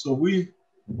 So we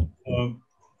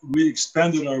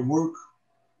expanded our work.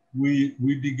 We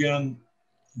began,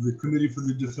 the Committee for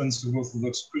the Defense of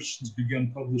Orthodox Christians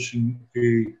began publishing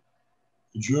a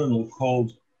journal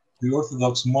called the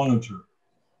Orthodox Monitor.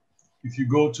 If you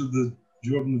go to the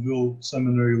Jordanville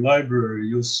Seminary Library,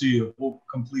 you'll see a whole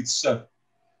complete set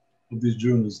of these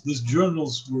journals. These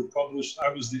journals were published, I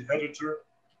was the editor.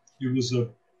 It was a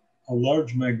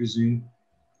large magazine,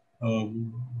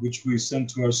 which we sent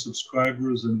to our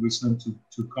subscribers and we sent to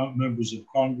members of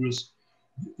Congress.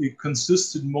 It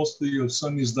consisted mostly of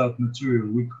samizdat material.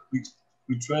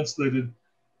 We translated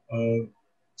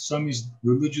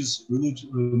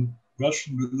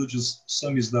Russian religious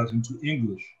samizdat into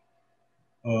English.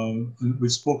 And we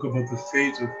spoke about the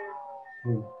fate of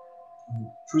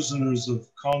prisoners of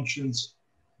conscience,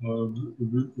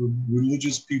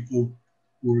 religious people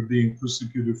who were being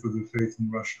persecuted for their faith in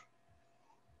Russia.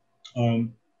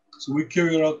 So we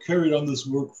carried on this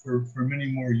work for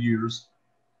many more years,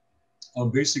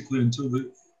 basically until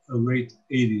the late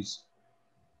 80s,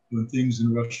 when things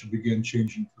in Russia began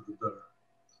changing for the better.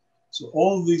 So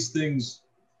all of these things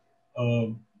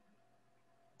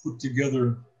put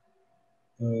together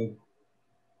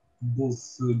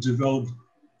both developed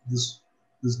this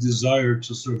desire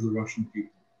to serve the Russian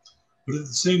people. But at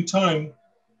the same time,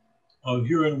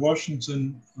 here in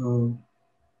Washington,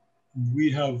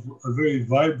 we have a very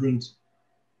vibrant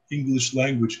English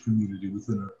language community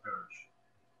within our parish.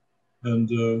 And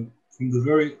from the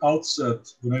very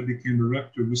outset, when I became a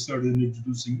rector, we started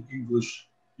introducing English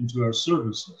into our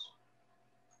services.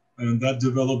 And that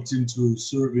developed into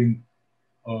serving,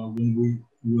 I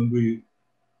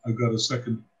got a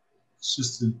second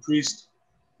assistant priest,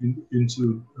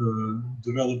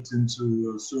 developed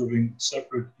into serving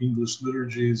separate English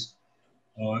liturgies,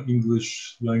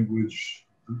 English language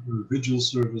vigil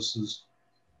services.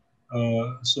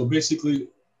 So basically,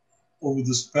 over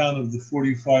the span of the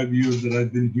 45 years that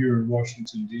I've been here in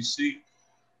Washington, D.C.,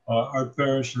 our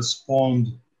parish has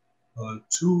spawned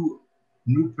two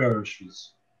new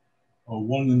parishes,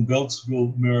 one in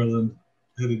Beltsville, Maryland,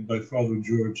 headed by Father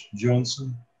George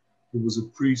Johnson, who was a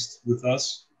priest with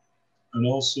us, and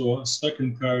also a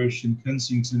second parish in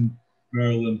Kensington,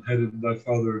 Maryland, headed by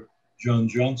Father John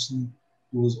Johnson,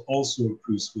 who was also a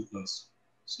priest with us.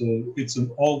 So it's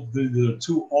there are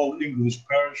two all-English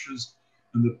parishes,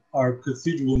 and our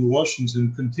cathedral in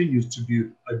Washington continues to be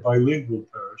a bilingual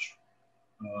parish.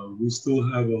 We still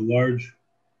have a large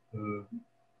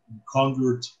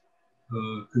convert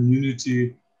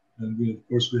community, and of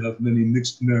course we have many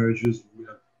mixed marriages. We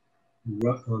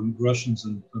have Russians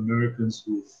and Americans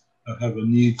who have a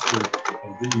need for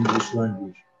the English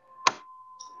language.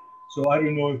 So I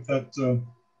don't know if that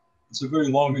it's a very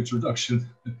long introduction,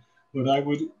 but I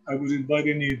would invite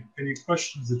any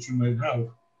questions that you might have.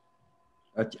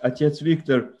 Отец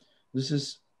Victor, this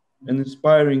is an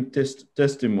inspiring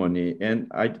testimony, and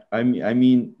I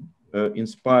mean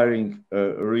inspiring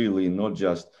really, not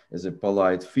just as a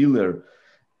polite filler.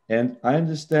 And I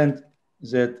understand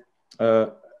that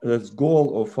the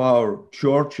goal of our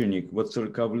churchenik,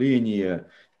 воцерковление,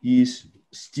 is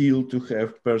still to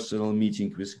have personal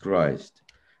meeting with Christ.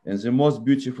 And the most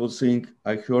beautiful thing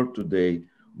I heard today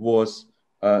was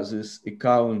this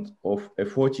account of a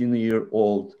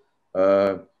 14-year-old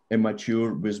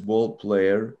amateur baseball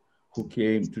player who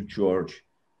came to church.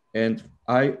 And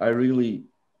I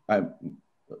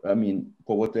mean,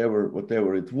 for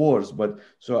whatever it was, but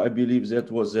so I believe that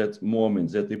was that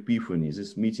moment, that epiphany,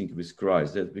 this meeting with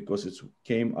Christ, that because it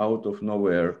came out of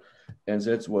nowhere, and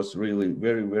that was really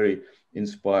very, very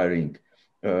inspiring.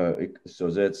 So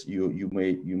that's you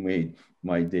made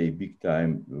my day big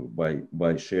time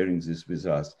by sharing this with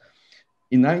us.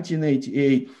 In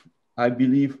 1988, I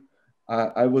believe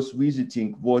I was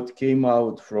visiting what came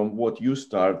out from what you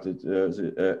started.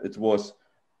 It was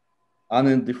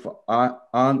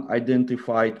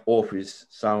unidentified office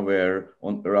somewhere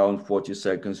on around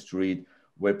 42nd Street,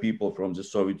 where people from the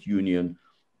Soviet Union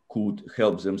could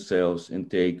help themselves and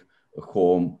take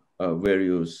home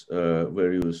various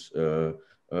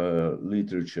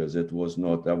literature that was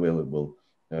not available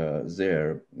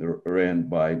there, ran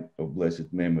by, of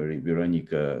blessed memory,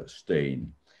 Veronica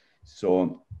Stein.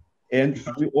 So, and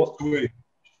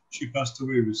she passed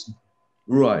away recently.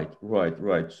 Right.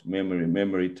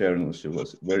 Memory eternal. She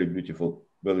was very beautiful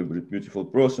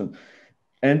person.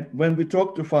 And when we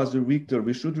talk to Father Victor,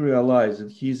 we should realize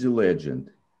that he's a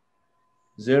legend.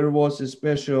 there was a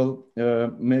special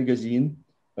magazine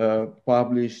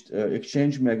published,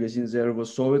 Exchange magazine. There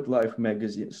was Soviet Life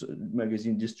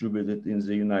magazine distributed in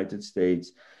the United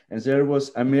States. And there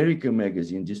was America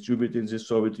magazine distributed in the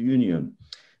Soviet Union.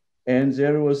 And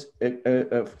there was,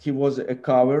 he was a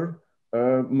cover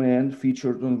man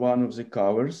featured on one of the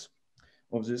covers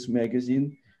of this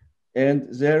magazine. And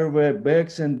there were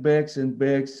bags and bags and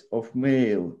bags of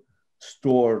mail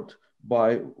stored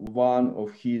by one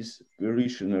of his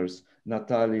parishioners,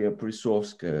 Natalia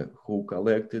Prisovskaya, who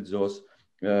collected those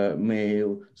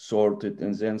mail, sorted,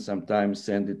 and then sometimes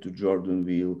sent it to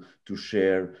Jordanville to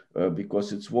share,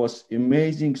 because it was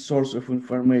amazing source of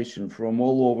information from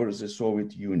all over the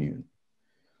Soviet Union.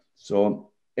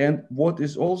 So, and what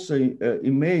is also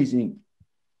amazing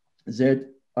that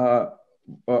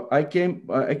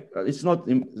it's not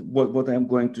what I'm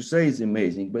going to say is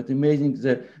amazing, but amazing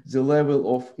that the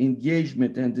level of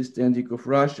engagement and understanding of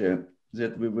Russia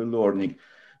that we were learning.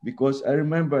 Because I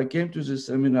remember I came to the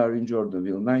seminar in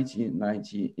Jordanville in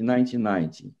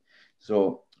 1990.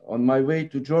 So on my way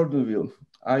to Jordanville,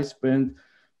 I spent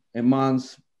a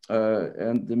month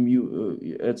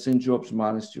at St. Job's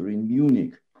Monastery in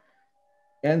Munich.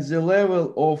 And the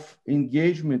level of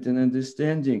engagement and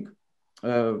understanding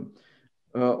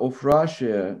of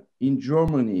Russia in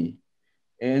Germany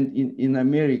and in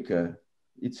America,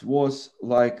 it was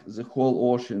like the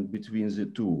whole ocean between the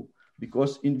two.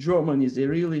 Because in Germany, they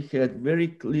really had very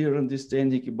clear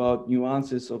understanding about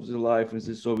nuances of the life in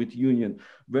the Soviet Union.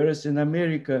 Whereas in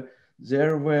America,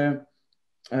 there were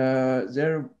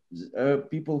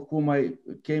people whom I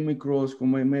came across,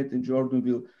 whom I met in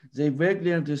Jordanville, they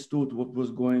vaguely understood what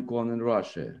was going on in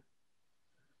Russia.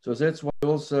 So that's why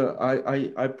also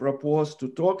I propose to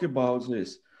talk about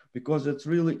this, because it's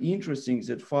really interesting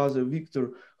that Father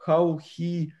Victor, how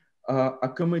he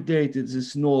accommodated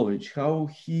this knowledge, how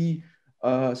he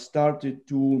started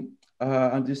to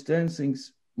understand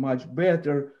things much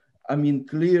better, I mean,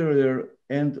 clearer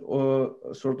and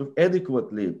sort of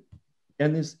adequately.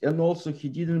 And also he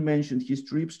didn't mention his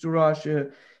trips to Russia.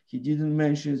 He didn't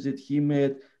mention that he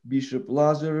met Bishop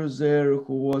Lazarus there,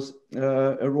 who was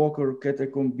a rocker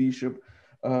catacomb bishop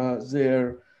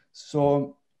there.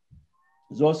 So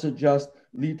those are just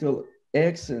little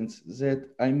accents that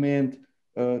I meant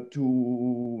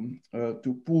to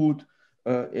put.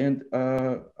 I'm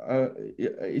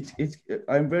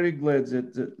very glad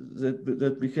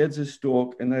that we had this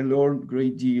talk, and I learned a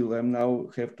great deal. I now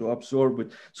have to absorb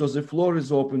it. So the floor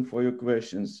is open for your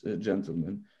questions,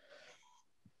 gentlemen.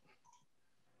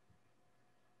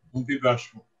 Don't be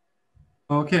bashful.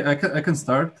 Okay, I can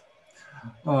start.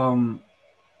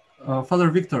 Father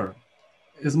Victor,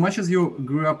 as much as you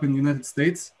grew up in the United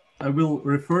States, I will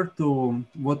refer to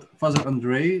what Father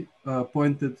Andrei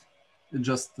pointed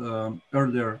just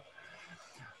earlier.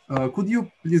 Could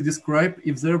you please describe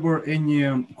if there were any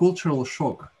cultural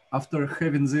shock after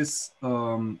having this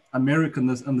American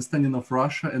understanding of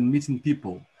Russia and meeting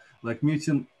people, like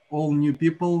meeting all new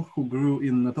people who grew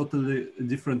in a totally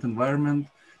different environment?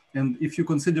 And if you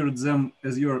considered them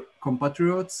as your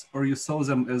compatriots, or you saw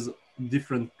them as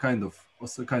different kind of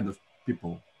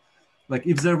people, like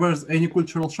if there was any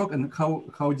cultural shock, and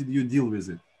how did you deal with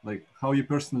it? Like how you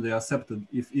personally accepted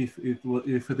if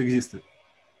it existed?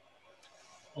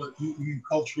 Well, you mean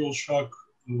cultural shock,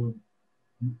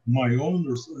 my own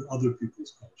or other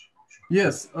people's cultural shock?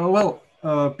 Yes.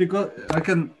 Because I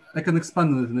can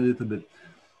expand on it a little bit.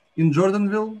 In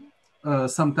Jordanville,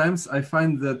 sometimes I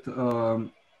find that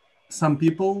some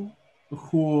people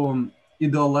who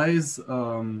idolize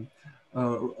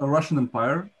a Russian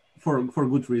Empire for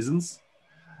good reasons,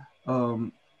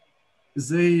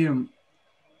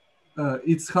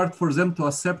 it's hard for them to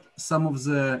accept some of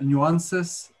the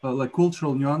nuances, like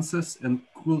cultural nuances and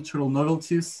cultural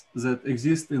novelties that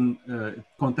exist in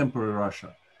contemporary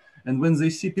Russia. And when they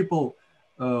see people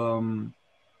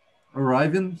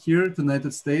arriving here to the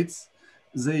United States,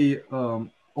 they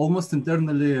almost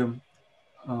internally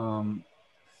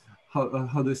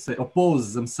how do you say,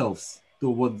 oppose themselves to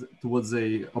what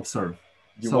they observe.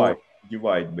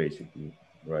 Divide basically,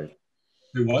 right?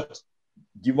 What?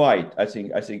 Divide. I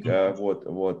think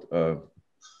what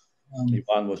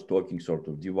Ivan was talking, sort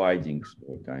of dividing,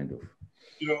 kind of.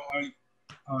 You know,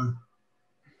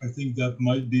 I think that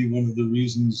might be one of the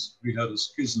reasons we had a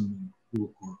schism in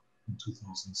Kurkur in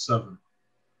 2007,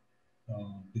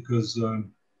 because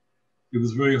it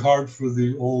was very hard for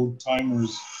the old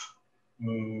timers,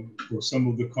 for some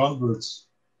of the converts,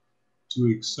 to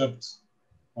accept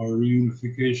our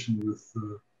reunification with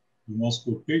the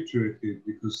Moscow Patriarchate,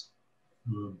 because,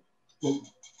 well,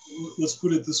 let's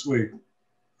put it this way.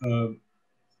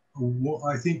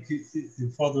 I think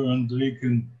Father Andrei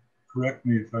can correct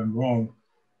me if I'm wrong,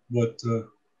 but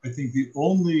I think the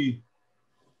only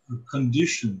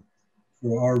condition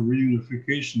for our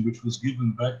reunification, which was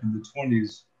given back in the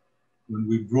 20s when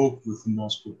we broke with the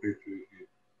Moscow Patriarchate,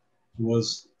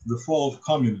 was the fall of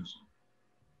communism.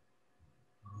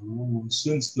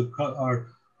 Since our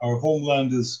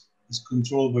homeland is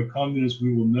controlled by communists,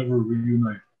 we will never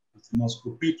reunite with the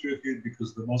Moscow Patriarchate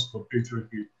because the Moscow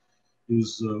Patriarchate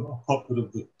is a puppet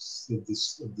of the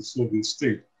Soviet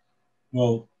state.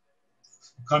 Well,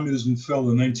 communism fell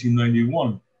in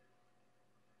 1991,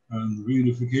 and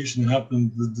reunification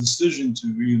happened. The decision to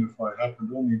reunify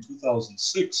happened only in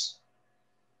 2006,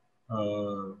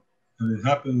 and it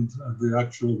happened. The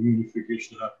actual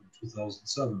reunification happened in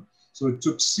 2007. So it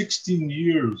took 16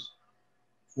 years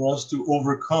for us to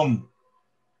overcome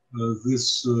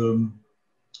this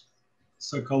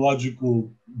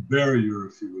psychological barrier,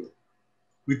 if you will.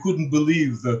 We couldn't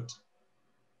believe that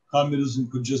communism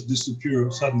could just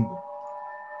disappear suddenly.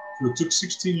 So it took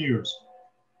 16 years.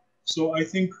 So I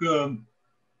think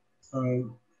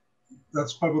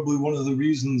that's probably one of the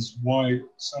reasons why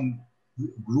some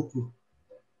group of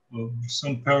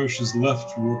some parishes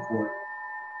left Ruhr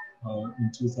in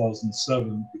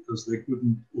 2007, because they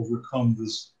couldn't overcome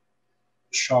this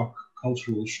shock,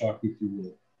 cultural shock, if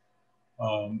you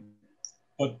will.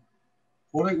 But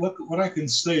what I can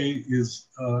say is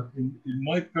in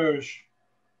my parish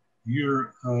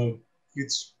here, I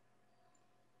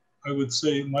would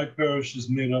say my parish is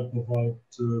made up of about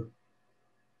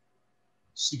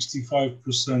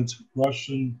 65%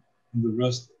 Russian, and the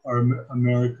rest are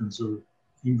Americans or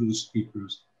English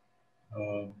speakers.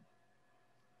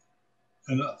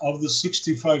 And of the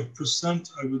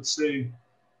 65%, I would say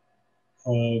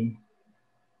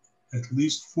at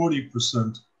least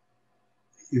 40%,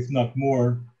 if not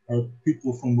more, are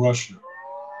people from Russia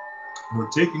who are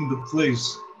taking the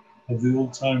place of the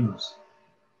old timers,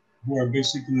 who are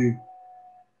basically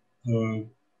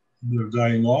they're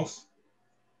dying off,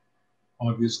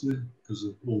 obviously, because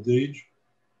of old age.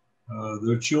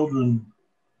 Their children,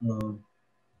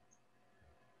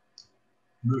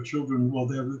 well,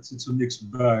 it's a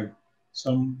mixed bag.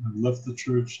 Some have left the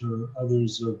church,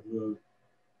 others have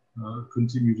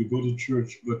continue to go to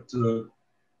church, but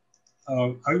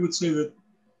I would say that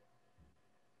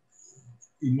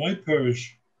in my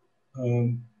parish,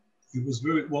 it was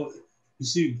very well. You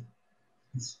see,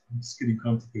 it's getting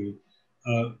complicated.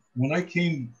 When I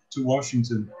came to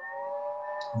Washington,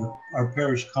 our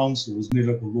parish council was made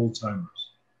up of old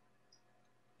timers,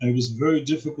 and it was very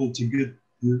difficult to get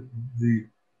the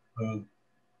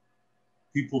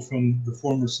people from the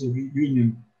former Soviet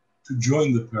Union to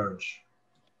join the parish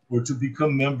or to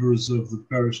become members of the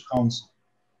parish council,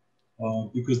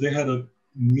 because they had a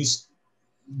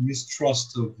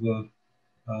mistrust of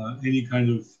any kind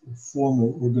of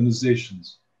formal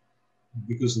organizations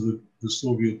because of the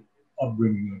Soviet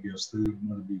upbringing, I guess. They didn't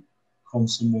want to be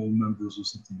Komsomol members or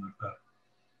something like that.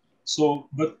 So,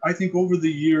 but I think over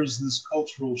the years, this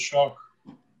cultural shock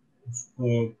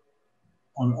on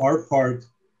our part,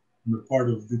 on the part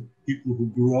of the people who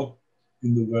grew up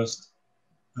in the West,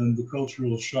 and the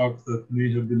cultural shock that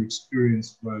may have been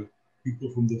experienced by people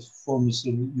from the former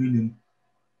Soviet Union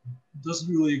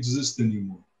doesn't really exist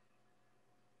anymore.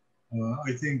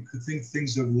 I think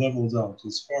things have leveled out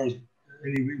as far as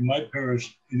anyway, in my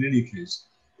parish, in any case.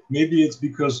 Maybe it's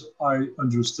because I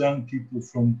understand people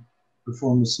from the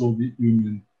former Soviet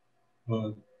Union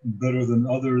better than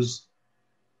others.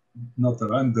 Not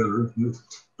that I'm better,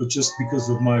 but just because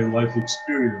of my life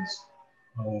experience.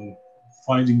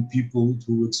 Finding people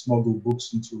who would smuggle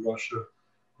books into Russia,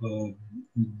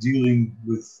 dealing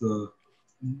with the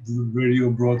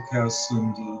radio broadcasts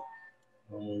and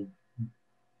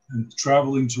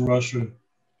traveling to Russia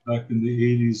back in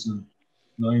the 80s and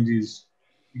 90s.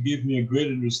 It gave me a great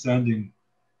understanding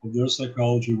of their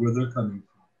psychology, where they're coming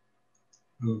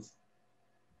from.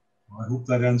 I hope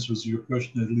that answers your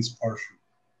question, at least partially.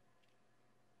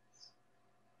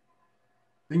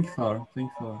 Thank you, Father.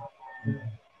 Thank you, Father.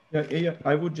 Yeah,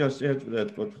 I would just add to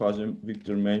that what Father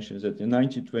Victor mentions, that in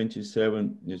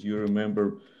 1927, as you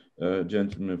remember,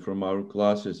 gentlemen from our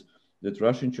classes, that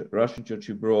Russian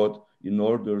Church brought, in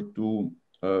order to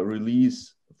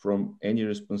release from any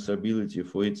responsibility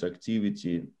for its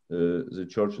activity, the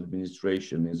church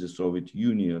administration in the Soviet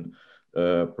Union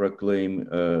proclaim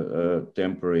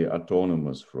temporary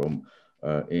autonomous from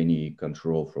any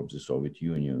control from the Soviet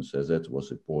Union. So that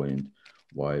was a point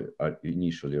while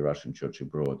initially Russian Church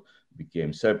abroad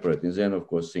became separate. And then, of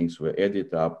course, things were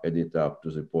added up to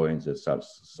the point that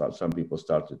some people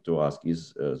started to ask,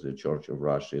 is the Church of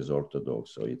Russia is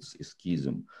Orthodox? So it's a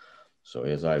schism. So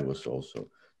as I was also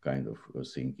kind of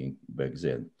thinking back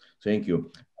then. Thank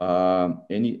you.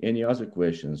 Any other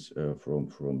questions from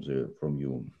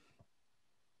you?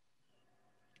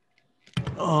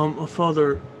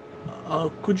 Father,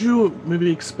 could you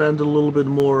maybe expand a little bit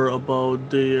more about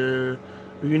the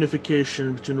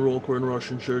unification between Rolkor and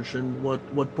Russian Church and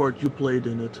what part you played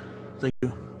in it? Thank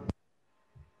you.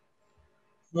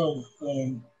 Well,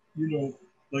 you know,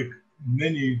 like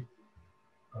many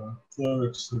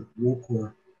clerics at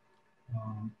Rolkor,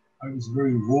 I was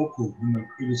very vocal in my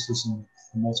criticism of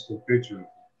the Moscow Patriarchy.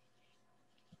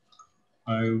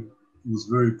 I was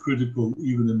very critical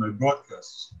even in my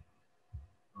broadcasts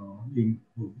of the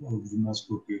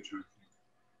Moscow Patriarchy.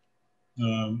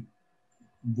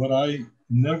 But I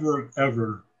never,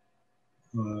 ever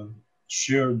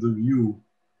shared the view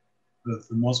that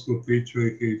the Moscow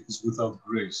Patriarchate is without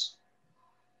grace.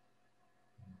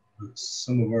 That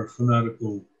some of our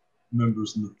fanatical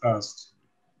members in the past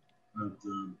had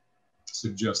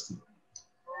suggested.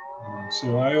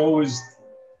 So I always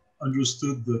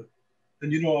understood that,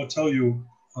 and you know, I'll tell you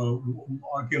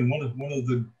again, one of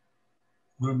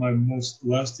my most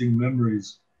lasting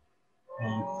memories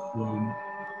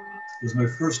was my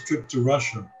first trip to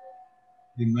Russia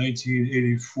in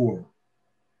 1984.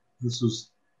 This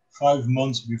was 5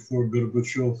 months before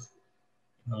Gorbachev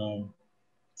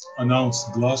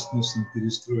announced glasnost and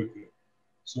perestroika.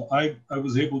 So I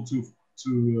was able to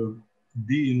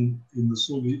be in the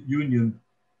Soviet Union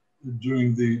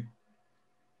during the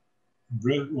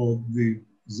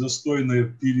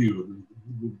zastoynoye period,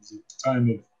 the time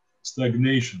of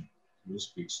stagnation, so to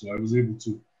speak. So I was able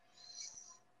to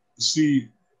see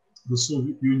the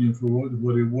Soviet Union for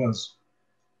what it was.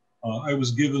 I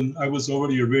was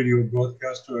already a radio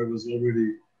broadcaster. I was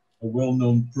already a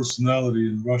well-known personality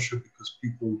in Russia because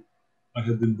I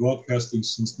had been broadcasting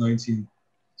since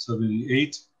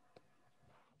 1978.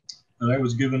 And I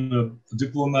was given a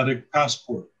diplomatic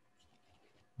passport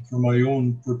for my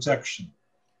own protection.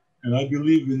 And I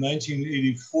believe in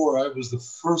 1984, I was the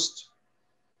first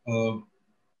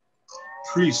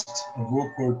priest of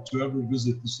Rolkor to ever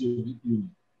visit the Soviet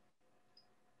Union.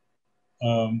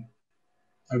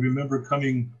 I remember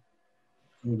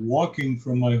walking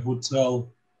from my hotel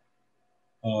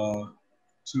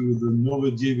to the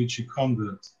Novodevichy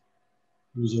convent.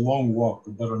 It was a long walk,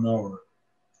 about an hour.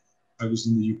 I was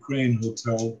in the Ukraine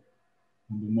hotel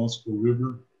on the Moscow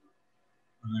River,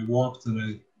 and I walked,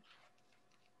 and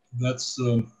that's,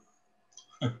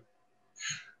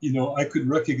 you know, I could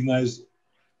recognize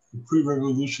the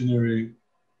pre-revolutionary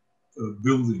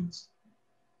buildings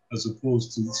as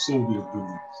opposed to the Soviet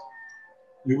buildings.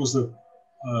 It was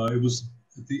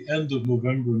at the end of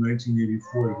November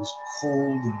 1984. It was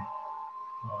cold and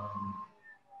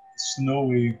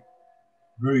snowy,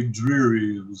 very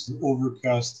dreary. It was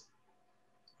overcast,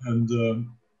 and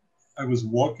I was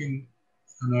walking,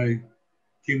 and I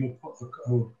came upon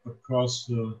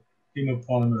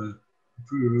a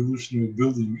pre-revolutionary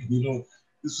building. And you know,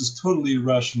 this was totally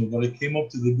irrational, but I came up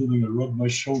to the building and rubbed my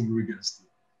shoulder against it,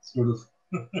 sort of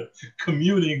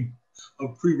communing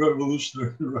of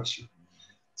pre-revolutionary Russia.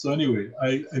 So anyway,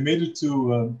 I made it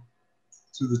to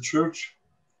the church.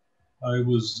 I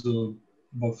was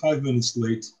about 5 minutes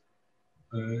late.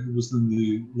 It was in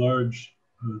the large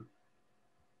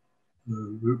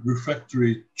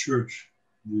refectory church,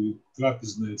 the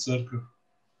Trapezная Церковь,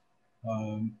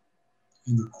 and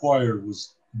the choir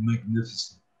was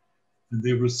magnificent. And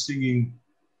they were singing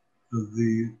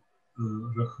the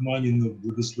Rachmaninoff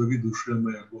 "Благослови душе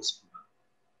моя Господа,"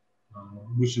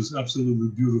 which is absolutely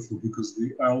beautiful because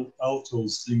the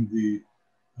altos sing the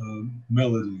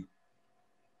melody.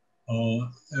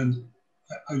 And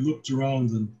I looked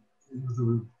around, and there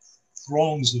were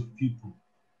throngs of people,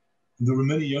 and there were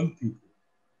many young people.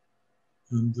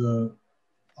 And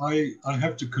I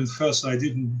have to confess, I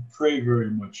didn't pray very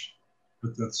much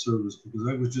at that service because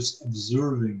I was just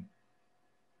observing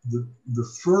the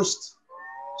first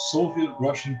Soviet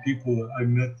Russian people that I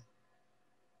met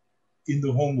in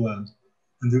the homeland,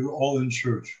 and they were all in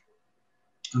church.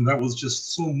 And that was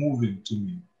just so moving to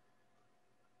me.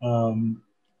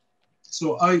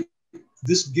 So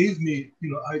this gave me, you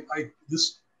know,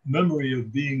 this memory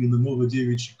of being in the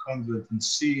Novodevichy convent and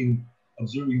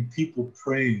observing people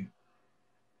praying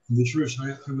in the church.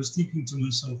 I was thinking to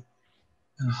myself,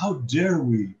 and how dare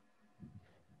we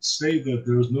say that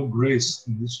there is no grace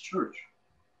in this church?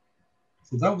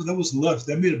 So that was left.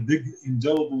 That made a big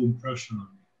indelible impression on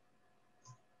me.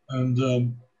 And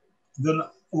then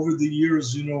over the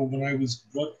years, you know, when I was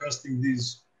broadcasting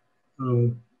these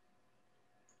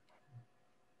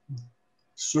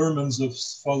sermons of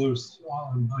Father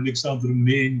Alexander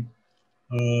Main,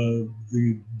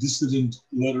 the dissident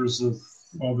letters of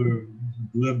Father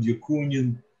Gleb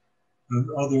Yakunin, and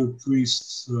other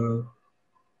priests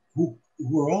who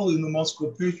were all in the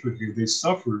Moscow Patriarchate. They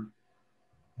suffered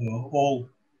all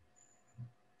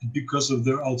because of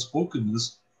their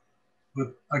outspokenness.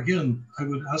 But again, I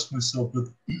would ask myself, but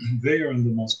they are in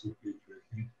the Moscow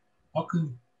Patriarchate.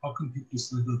 How can people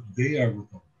say that they are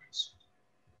without grace?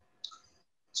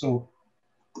 So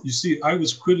you see, I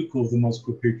was critical of the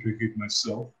Moscow Patriarchate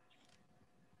myself,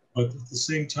 but at the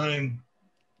same time,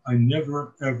 I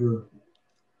never ever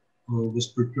was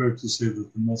prepared to say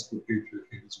that the Moscow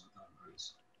Patriarchate is without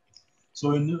grace.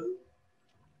 So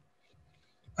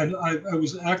and I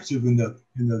was active in that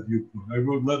viewpoint. I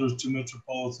wrote letters to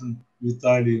Metropolitan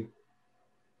Vitaly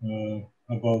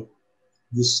about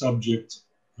this subject.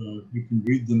 You can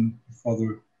read them.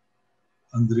 Father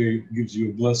Andrei gives you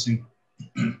a blessing.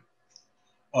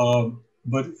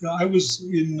 But I was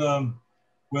in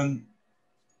when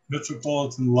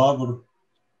Metropolitan Lavr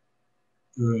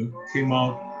came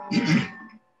out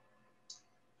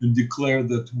and declared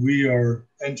that we are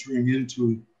entering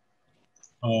into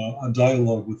a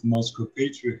dialogue with the Moscow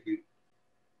Patriarchate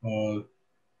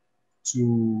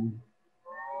to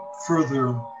further,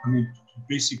 I mean,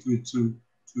 basically to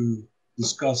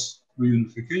discuss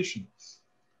reunification.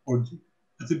 Or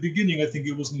at the beginning, I think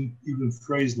it wasn't even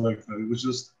phrased like that. It was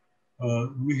just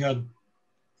we had.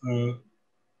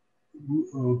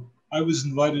 I was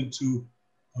invited to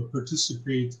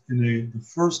participate in the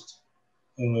first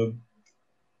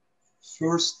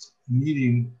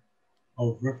meeting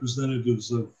of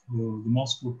representatives of the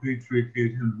Moscow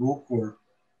Patriarchate and ROKOR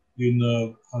in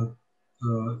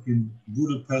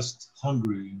Budapest,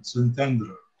 Hungary, in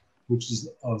Szentendre, which is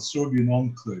a Serbian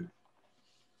enclave.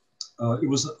 It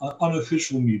was an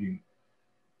unofficial meeting.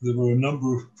 There were a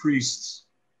number of priests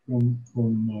from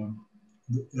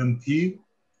the MP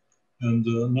and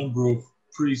a number of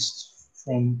priests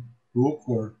from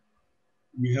ROKOR.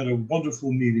 We had a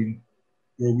wonderful meeting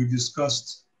where we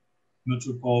discussed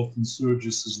Metropolitan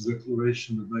Sergius's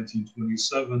declaration of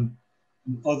 1927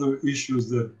 and other issues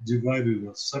that divided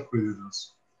us, separated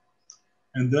us.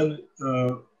 And then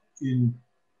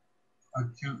I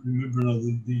can't remember now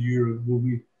the year,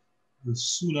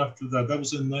 soon after that, that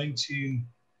was in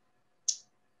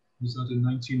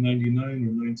 1999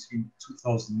 or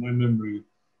 2000? My memory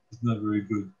is not very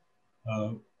good.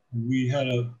 We had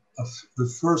the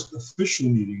first official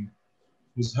meeting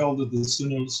was held at the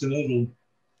Synodal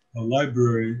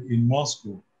Library in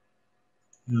Moscow.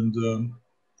 And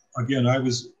again, I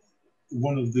was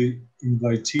one of the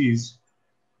invitees,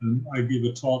 and I gave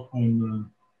a talk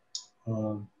on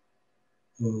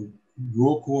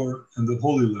ROKOR and the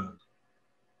Holy Land.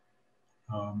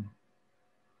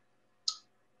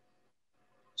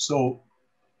 So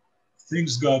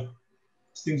things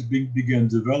began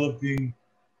developing.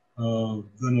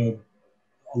 Then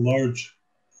a large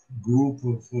group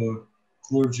of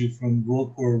clergy from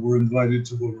ROKOR were invited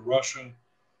to go to Russia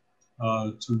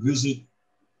to visit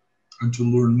and to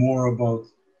learn more about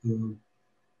the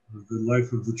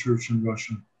life of the church in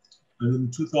Russia. And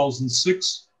in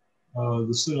 2006,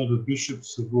 the Synod of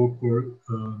Bishops of ROKOR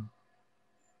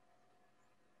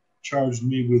charged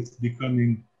me with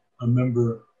becoming a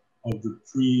member of the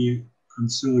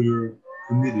pre-conciliar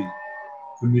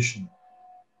commission.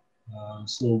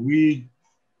 So we,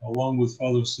 along with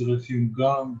Father Serafim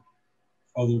Gam,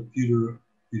 Father Peter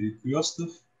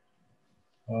Pirikostov,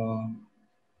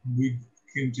 we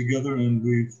came together and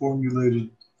we formulated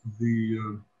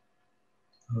the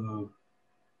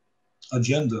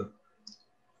agenda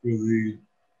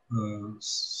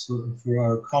for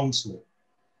our council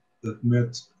that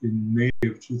met in May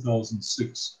of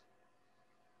 2006.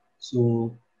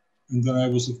 So, and then I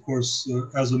was, of course,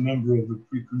 as a member of the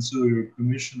pre-conciliar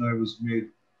commission, I was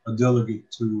made a delegate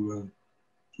to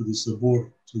the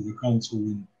Sabor, to the council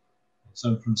in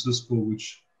San Francisco,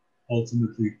 which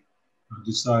ultimately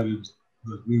decided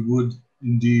that we would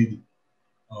indeed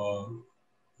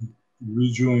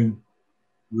rejoin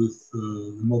with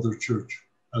the Mother Church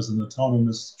as an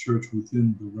autonomous church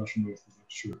within the Russian Orthodox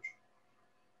Church.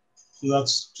 So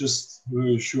that's just a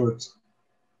very short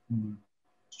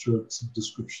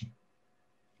description.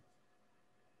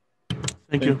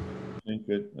 Thank you. Thank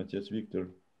you, Отец Victor.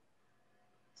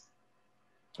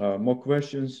 More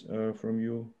questions from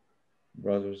you,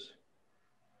 brothers?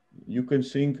 You can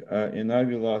think, and I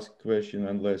will ask question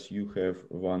unless you have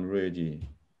one ready.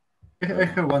 I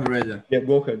have one ready. Yeah,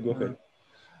 go ahead.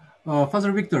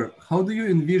 Father Victor, how do you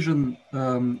envision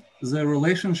the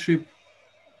relationship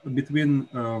between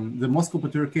the Moscow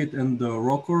Patriarchate and the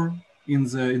ROCOR in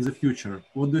the future?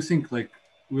 What do you think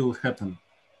will happen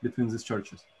between these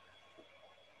churches?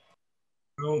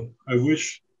 Well, I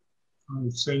wish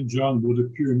St. John would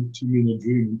appear to me in a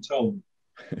dream and tell me.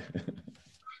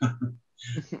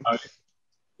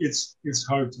 It's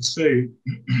hard to say.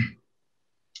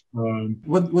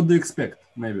 What do you expect,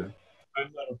 maybe?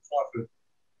 I'm not a prophet.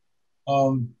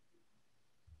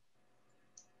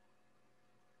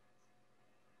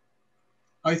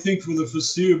 I think for the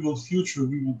foreseeable future,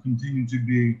 we will continue to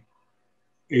be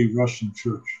a Russian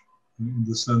church in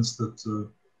the sense that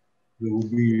there will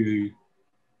be a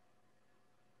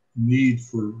need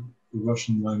for the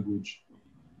Russian language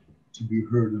to be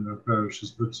heard in our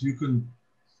parishes. But you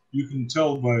can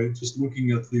tell by just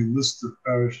looking at the list of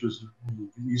parishes of the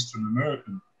Eastern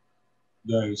American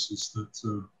diocese that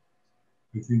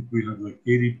I think we have like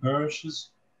 80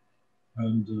 parishes,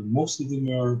 and most of them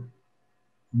are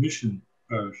mission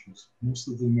parishes. Most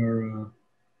of them are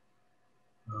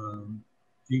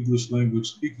English language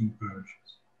speaking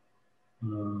parishes.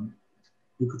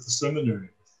 Look at the seminary.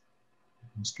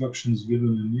 Instruction is given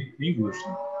in English.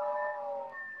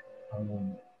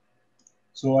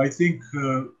 So I think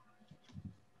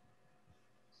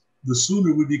the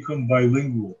sooner we become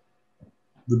bilingual,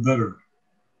 the better.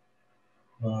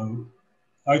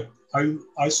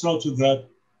 I saw to that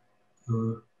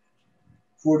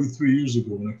 43 years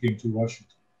ago when I came to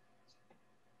Washington.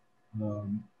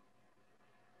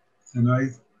 And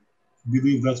I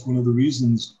believe that's one of the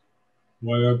reasons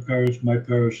why my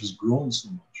parish has grown so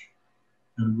much.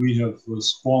 And we have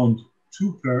spawned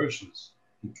 2 parishes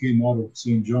that came out of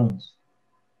St. John's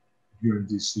here in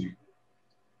DC.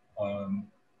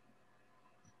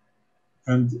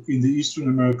 And in the Eastern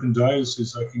American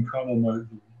diocese, I can count on my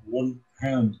one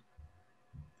hand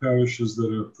parishes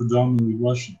that are predominantly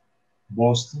Russian: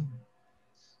 Boston,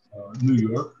 New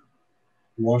York,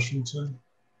 Washington,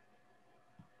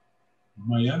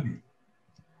 Miami.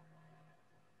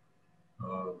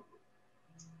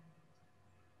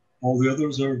 All the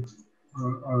others are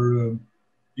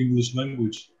English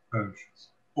language parishes.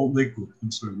 Oh, Lakewood.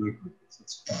 I'm sorry, Lakewood.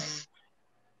 That's 5.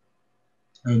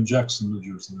 And Jackson, New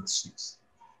Jersey. That's 6.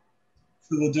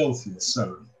 Philadelphia,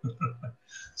 7.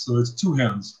 So it's 2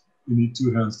 hands. You need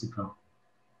 2 hands to count.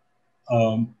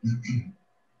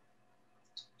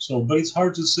 But it's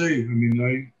hard to say. I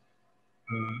mean,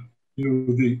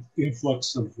 the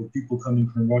influx of people coming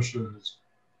from Russia has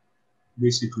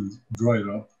basically dried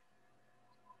up.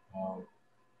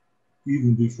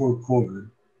 Even before COVID.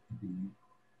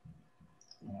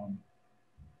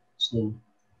 So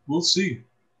we'll see.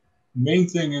 Main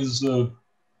thing is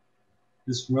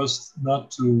for us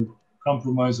not to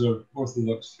compromise our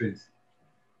Orthodox faith,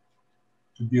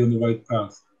 to be on the right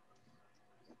path.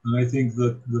 And I think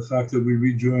that the fact that we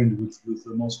rejoined with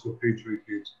the Moscow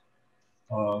Patriarchate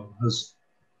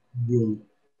will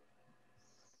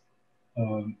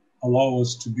allow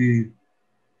us to be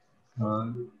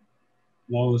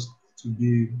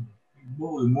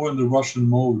more in the Russian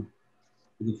mode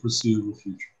for the foreseeable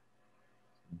future.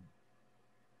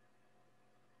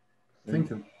 Thank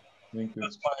you. Thank you.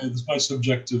 That's my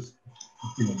subjective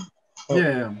opinion.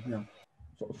 Yeah.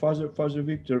 Father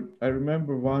Victor, I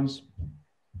remember once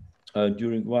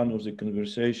during one of the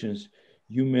conversations,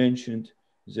 you mentioned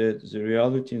that the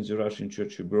reality in the Russian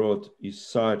church abroad is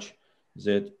such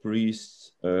that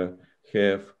priests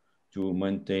have to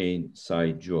maintain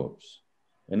side jobs.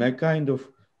 And I kind of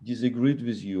disagreed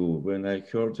with you when I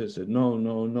heard it. I said,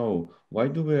 no. Why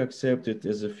do we accept it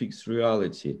as a fixed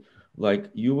reality? Like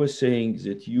you were saying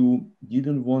that you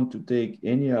didn't want to take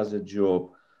any other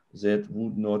job that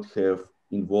would not have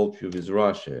involved you with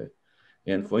Russia.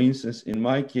 And for instance, in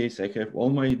my case, I have all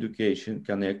my education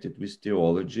connected with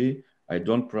theology. I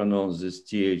don't pronounce this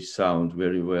TH sound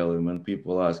very well. And when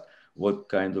people ask, what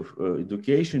kind of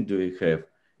education do you have?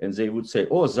 And they would say,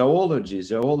 oh, zoology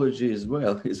as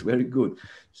well is very good.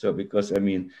 So because I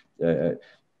mean,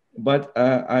 but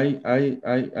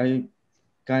I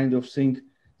kind of think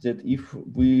that if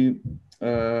we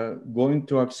going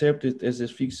to accept it as a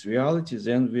fixed reality,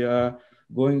 then we are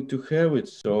going to have it.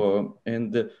 So,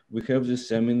 and we have this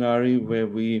seminary where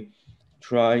we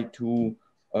try to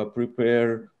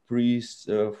prepare priests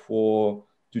to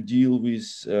deal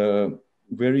with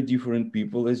very different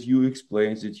people, as you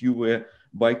explained that you were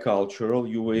bicultural,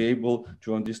 you were able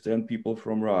to understand people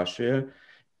from Russia.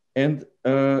 And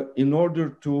in order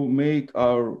to make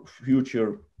our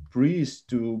future priests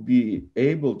to be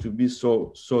able to be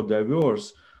so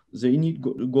diverse, they need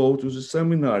to go to the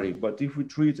seminary. But if we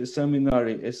treat a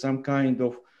seminary as some kind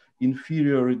of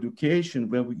inferior education,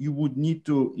 where you would need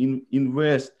to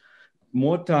invest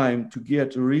more time to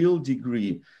get a real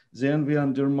degree, then we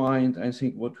undermine, I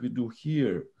think, what we do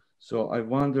here. So I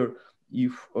wonder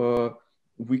if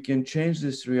we can change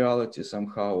this reality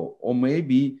somehow, or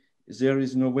maybe there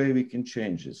is no way we can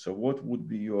change it. So what would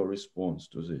be your response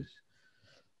to this?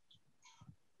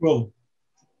 Well,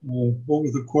 over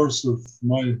the course of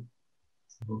my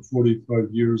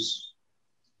 45 years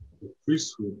of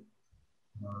priesthood,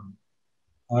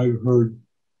 I've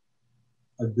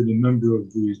been a member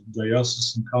of the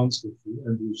diocesan council for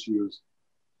endless years.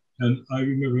 And I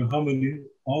remember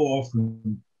how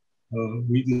often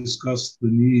we discussed the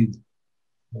need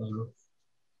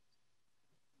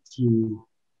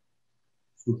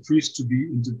for priests to be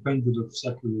independent of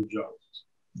secular jobs.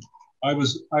 I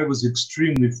was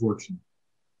extremely fortunate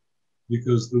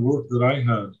because the work that I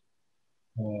had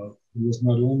was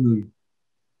not only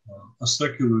a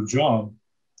secular job,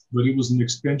 but it was an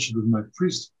extension of my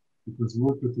priesthood, because the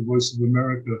work at the Voice of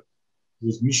America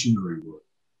was missionary work.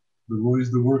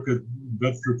 The work at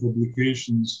Bedford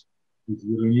Publications with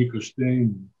Veronica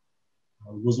Stein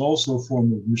was also a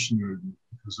form of missionary work,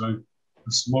 because I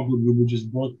smuggled religious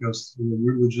broadcasts,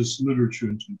 religious literature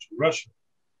into Russia.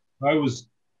 I was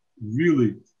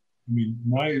really,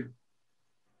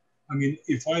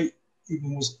 if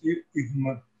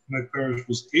my parish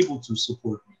was able to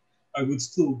support me, I would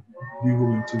still be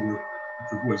willing to work at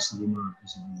the Voice of America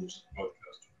as a religious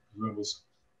broadcaster, because that was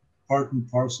part and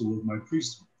parcel of my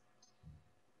priesthood.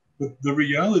 But the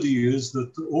reality is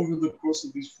that over the course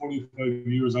of these 45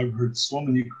 years, I've heard so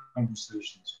many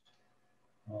conversations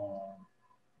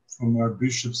from our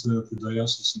bishops at the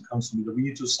diocesan council that we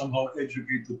need to somehow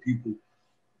educate the people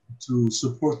to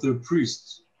support their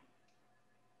priests,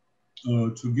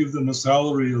 to give them a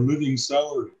salary, a living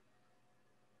salary.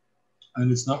 And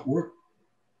it's not work,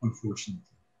 unfortunately.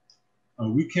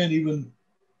 We can't even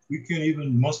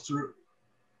muster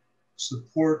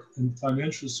support and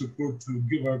financial support to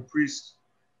give our priests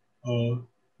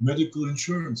medical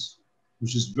insurance,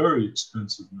 which is very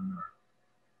expensive in America.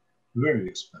 Very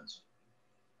expensive.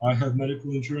 I have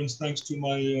medical insurance thanks to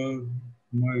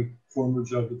my former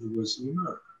job at the Voice of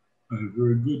America.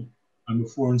 I'm a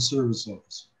foreign service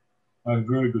officer. I have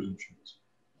very good insurance.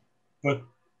 But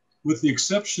with the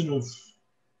exception of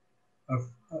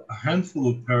a handful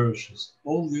of parishes,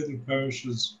 all the other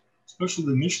parishes, especially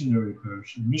the missionary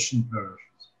parishes, mission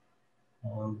parishes,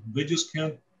 they just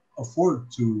can't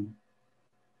afford to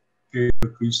pay the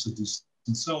priests a decent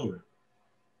salary.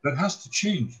 That has to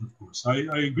change, of course. I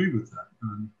agree with that.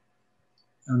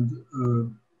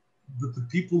 But the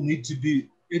people need to be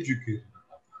educated about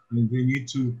that. I mean, they need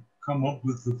to come up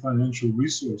with the financial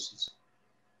resources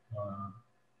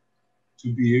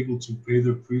to be able to pay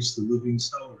their priests a living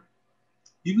salary.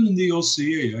 Even in the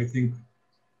OCA, I think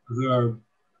there are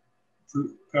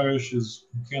parishes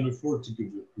who can't afford to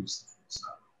give their priests a full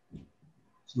salary.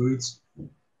 So it's,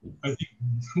 I think,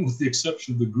 with the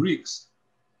exception of the Greeks,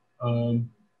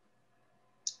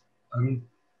 in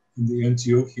the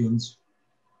Antiochians,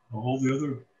 all the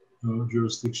other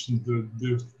jurisdictions,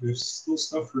 they're still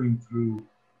suffering through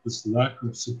this lack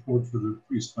of support for their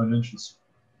priests, financial support.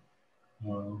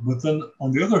 But then,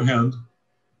 on the other hand,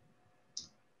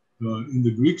 in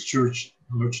the Greek church,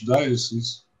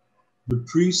 archdiocese, the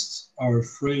priests are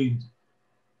afraid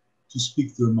to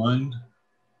speak their mind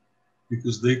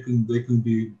because they can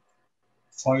be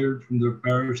fired from their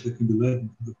parish, they can be let,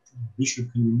 the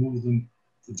bishop can remove them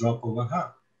at the drop of a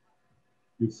hat.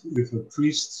 If a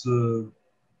priest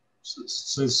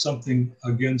says something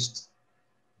against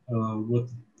what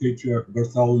Patriarch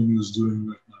Bartholomew is doing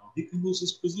right now, he can lose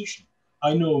his position.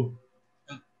 I know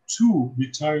two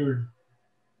retired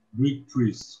Greek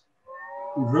priests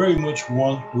who very much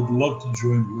would love to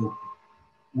join the Order.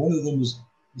 One of them is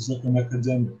like an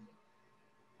academic.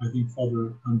 I think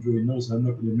Father Andrei knows, I'm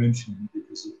not going to mention him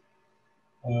because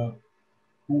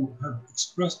who have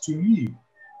expressed to me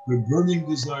their burning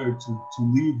desire to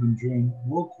leave and join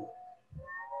local.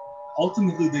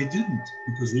 Ultimately, they didn't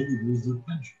because they would lose their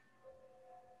pension.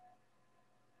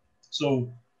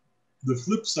 So the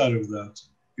flip side of that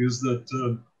is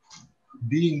that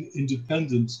being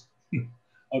independent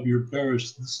of your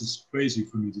parish, this is crazy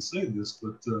for me to say this,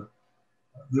 but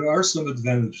there are some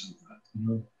advantages of that, you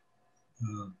know.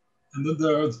 And then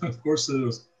there are, of course,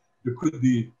 there could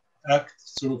be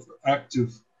sort of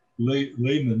active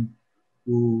laymen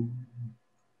who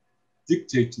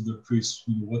dictate to the priests,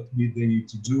 you know, what they need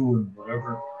to do and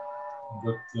whatever.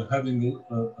 But having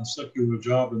a secular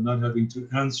job and not having to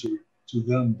answer to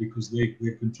them because they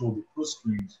control the purse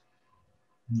strings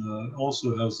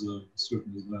also has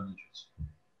certain advantages.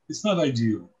 It's not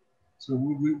ideal. So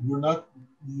we're not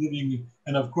living,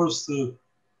 and of course,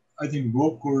 I think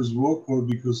Rokor is Rokor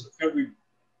because every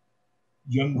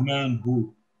young man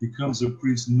who becomes a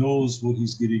priest knows what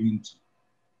he's getting into,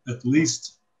 at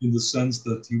least in the sense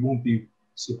that he won't be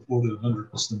supported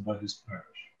 100% by his parish.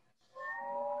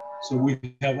 So we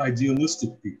have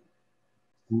idealistic people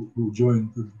who join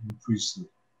the priesthood,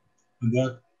 and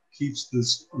that keeps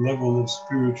this level of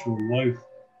spiritual life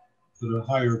at a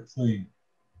higher plane,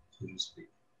 so to speak.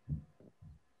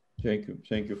 Thank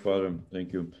you, Father.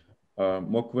 Thank you.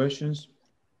 More questions?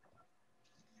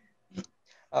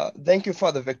 Thank you,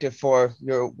 Father Victor, for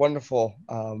your wonderful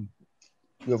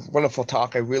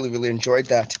talk. I really enjoyed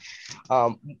that.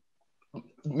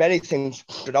 Many things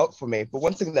stood out for me, but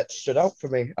one thing that stood out for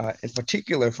me in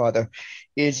particular, Father,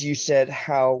 is you said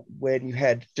how when you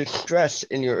had distress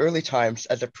in your early times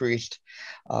as a priest,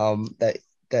 that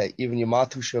even your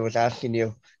Matusha was asking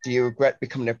you, do you regret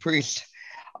becoming a priest?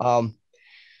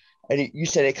 And you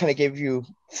said it kind of gave you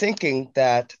thinking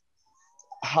that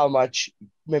how much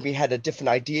maybe you had a different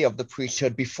idea of the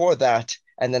priesthood before that,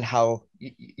 and then how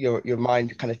your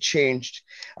mind kind of changed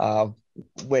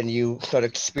when you started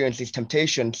experiencing these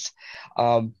temptations.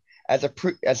 As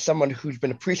someone who's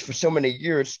been a priest for so many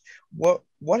years,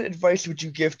 what advice would you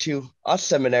give to us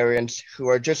seminarians who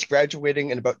are just graduating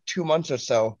in about 2 months or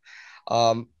so,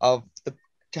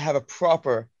 to have a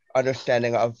proper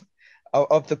understanding of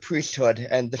the priesthood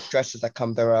and the stresses that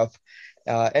come thereof?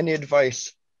 Any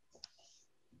advice?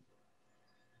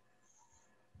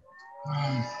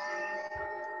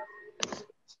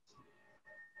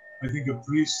 I think a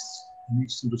priest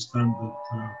needs to understand that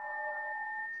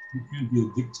he can't be a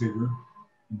dictator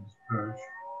in his parish.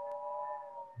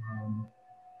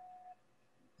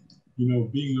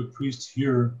 Being a priest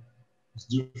here is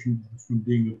different from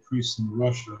being a priest in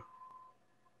Russia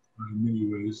in many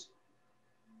ways.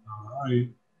 I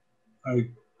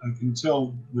can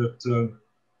tell that,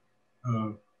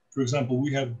 for example,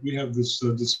 we have this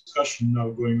discussion now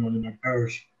going on in our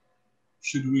parish.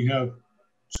 Should we have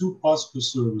 2 Pascha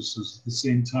services at the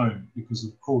same time because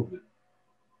of COVID?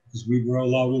 Because we were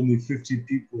allowed only 50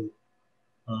 people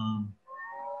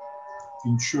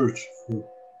in church for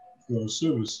our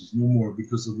services, no more,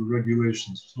 because of the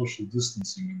regulations, social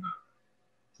distancing and that.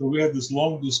 So we had this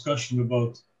long discussion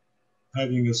about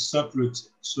having a separate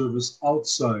service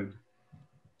outside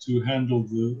to handle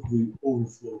the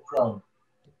overflow crowd.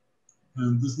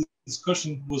 And this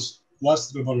discussion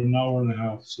lasted about an hour and a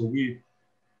half. So we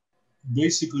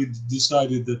basically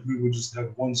decided that we would just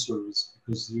have 1 service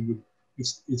because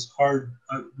it's hard.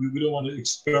 We don't want to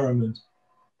experiment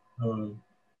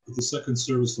with the second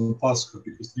service on Pascha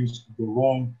because things could go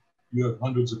wrong. You have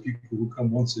hundreds of people who come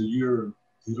once a year and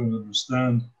they don't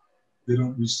understand. They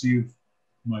don't receive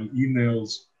my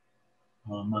emails,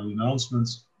 my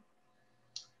announcements.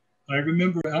 I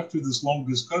remember after this long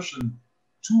discussion,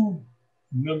 2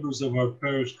 members of our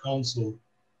parish council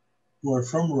who are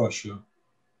from Russia,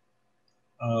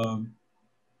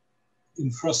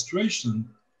 in frustration,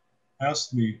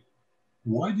 asked me,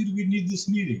 why did we need this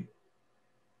meeting?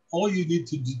 All you need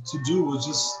to do was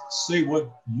just say what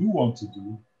you want to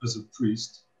do as a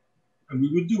priest, and we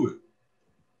would do it.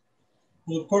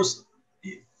 Well, of course,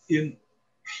 in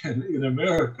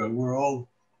America, we're all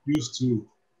used to,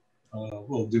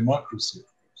 democracy, of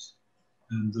course.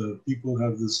 And people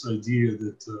have this idea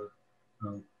that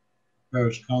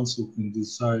parish council can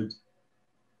decide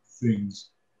things.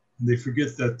 And they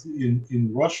forget that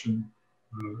in Russian,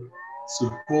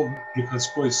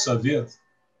 Церковно-приходской совет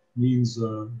means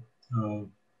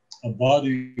a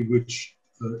body which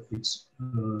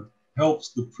helps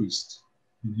the priest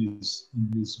in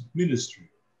his ministry.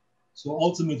 So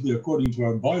ultimately, according to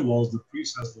our bylaws, the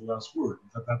priest has the last word.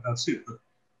 That's it. But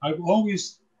I've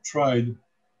always tried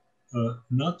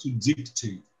not to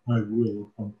dictate my will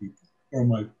upon people or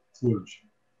my clergy.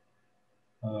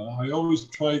 I always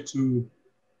try to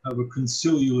have a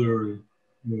conciliatory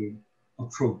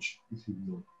approach, if you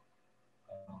will.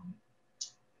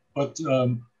 But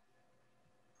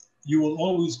you will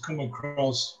always come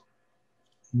across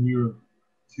in your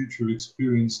future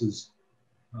experiences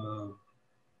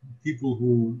people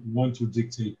who want to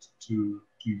dictate to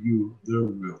you their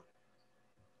will.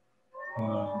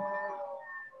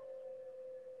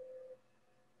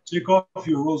 Take off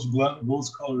your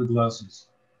rose-colored glasses.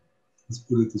 Let's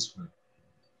put it this way.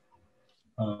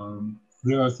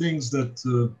 There are things that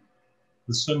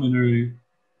the seminary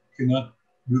cannot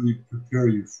really prepare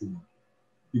you for,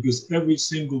 because every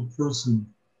single person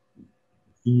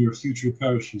in your future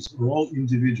parishes are all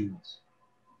individuals.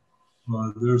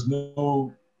 There's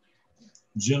no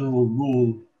general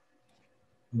rule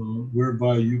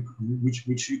whereby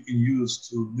which you can use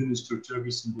to minister to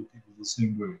every single people the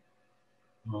same way.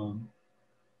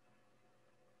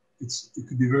 It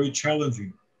could be very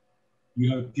challenging.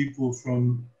 You have people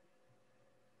from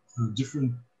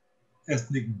different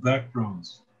ethnic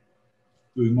backgrounds.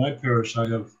 So in my parish, I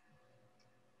have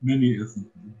many ethnic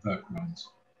backgrounds.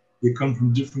 They come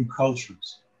from different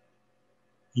cultures,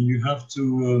 and you have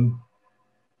to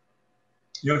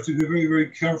be very, very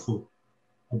careful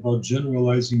about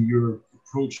generalizing your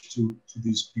approach to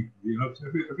these people. You have to,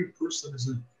 every person is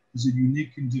a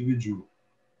unique individual.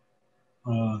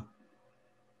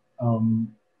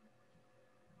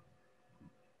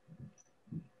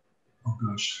 Oh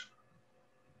gosh,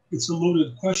 it's a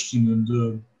loaded question, and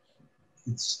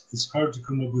it's hard to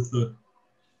come up with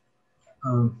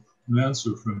an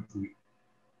answer, frankly.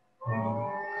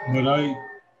 But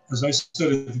as I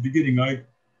said at the beginning, I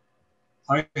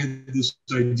had this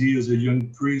idea as a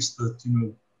young priest that,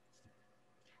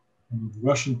 the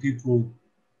Russian people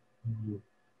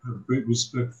have great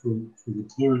respect for the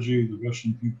clergy. The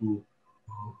Russian people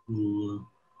will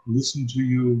listen to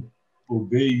you,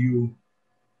 obey you,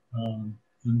 and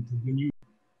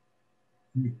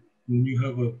when you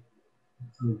have a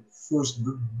first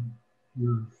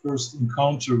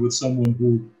encounter with someone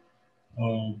who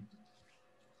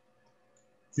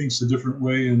thinks a different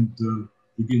way and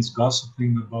begins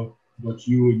gossiping about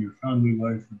you and your family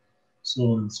life and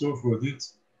so on and so forth,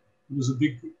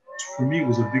 for me, it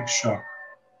was a big shock.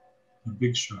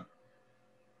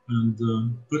 And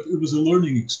but it was a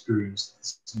learning experience at the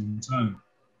same time.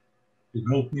 It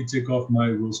helped me take off my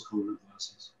rose-colored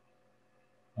glasses.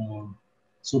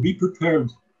 So be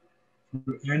prepared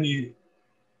for any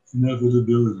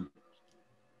inevitability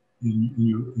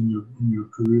in your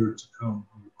career to come,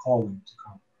 or your calling to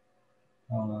come.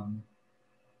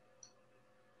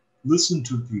 Listen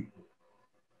to people.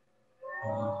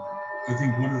 I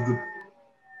think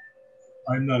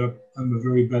I'm a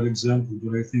very bad example,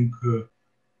 but I think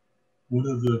one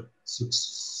of the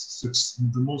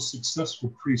most successful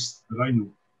priests that I knew,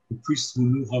 the priests who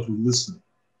knew how to listen.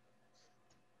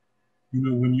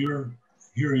 When you're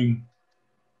hearing,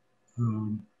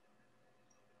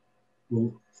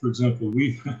 well, for example,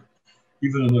 we,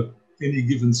 even on any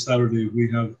given Saturday,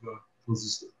 we have,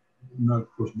 not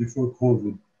of course, before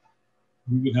COVID,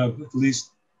 we would have at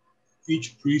least,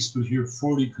 each priest would hear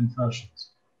 40 confessions.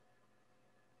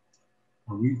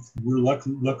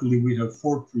 Luckily we have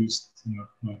 4 priests in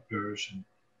our parish, and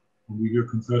when we hear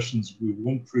confessions,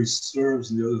 one priest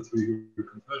serves and the other 3 hear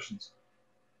confessions.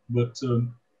 But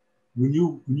when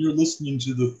you're listening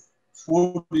to the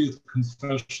 40th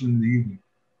confession in the evening,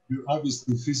 you're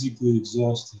obviously physically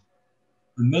exhausted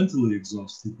and mentally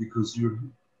exhausted because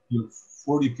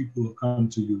 40 people have come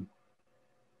to you.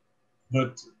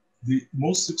 But the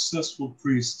most successful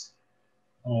priests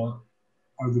are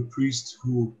the priests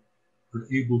who are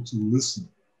able to listen.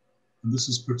 And this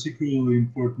is particularly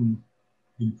important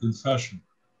in confession.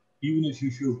 Even if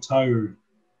you feel tired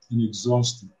and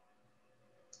exhausted,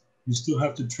 you still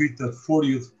have to treat that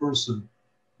 40th person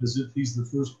as if he's the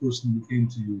first person who came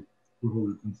to you for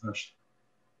Holy Confession.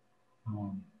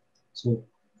 So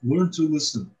learn to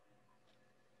listen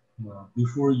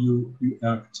before you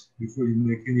act, before you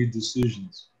make any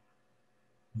decisions.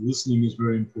 Listening is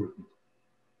very important.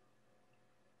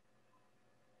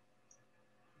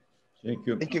 Thank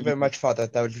you. Thank you very much, Father.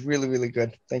 That was really, really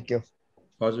good. Thank you.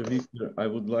 Father Victor, I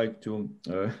would like to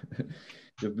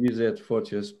be that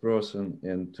 40th person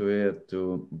and to add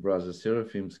to Brother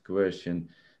Seraphim's question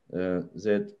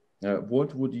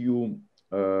what would you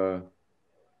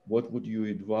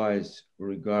advise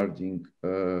regarding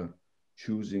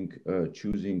choosing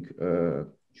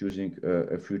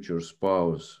a future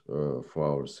spouse for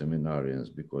our seminarians,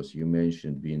 because you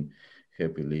mentioned being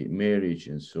happily married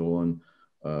and so on.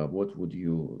 What would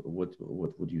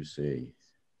you say?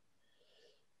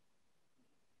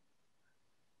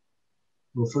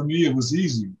 Well, for me, it was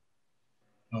easy.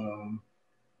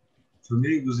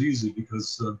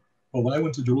 Because when I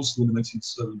went to Jerusalem in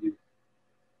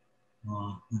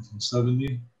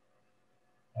 1970,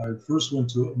 I first went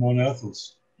to Mount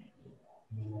Athos,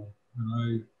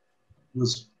 and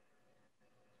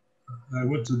I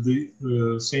went to the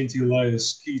Saint Elias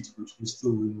Skeet, which was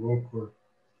still in Rockport,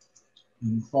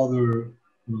 and Father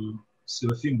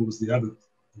Seraphim, who was the abbot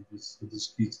of the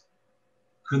Skeet,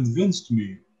 convinced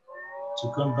me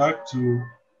to come back to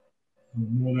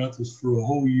Mount Athos for a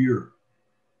whole year,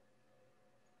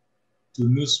 to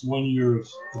miss 1 year of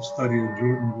study at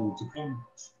Jordanville, to come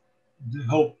to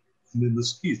help in the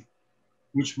Skeet,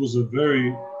 which was a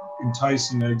very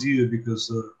enticing idea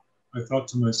because I thought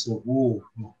to myself, whoa,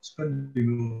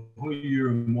 spending a whole year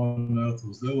in Mount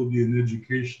Athos, that will be an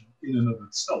education in and of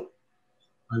itself.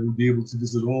 I would be able to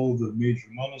visit all the major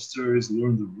monasteries,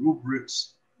 learn the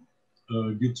rubrics,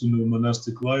 get to know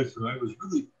monastic life. And I was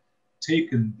really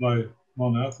taken by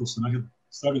Mount Athos, and I had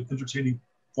started entertaining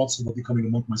thoughts about becoming a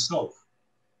monk myself.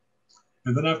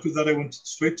 And then after that, I went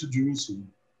straight to Jerusalem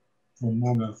from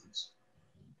Mount Athos.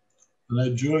 And I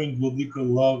joined Vladika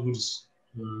Lavr's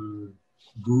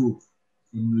group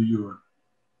from New York.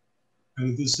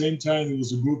 And at the same time, there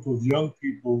was a group of young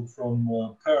people from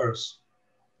Paris,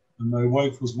 and my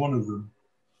wife was one of them.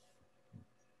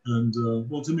 And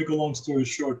well, to make a long story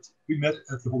short, we met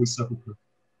at the Holy Sepulchre.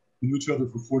 We knew each other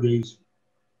for 4 days.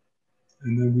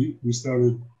 And then we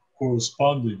started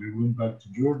corresponding. I went back to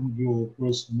Jordanville. Of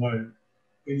course,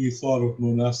 any thought of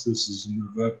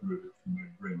monasticism evaporated from my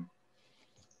brain.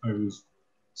 I was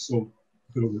so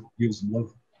filled with peace and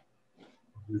love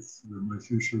with my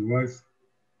future wife.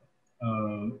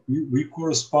 We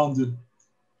corresponded,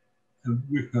 and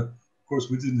of course,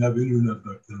 we didn't have internet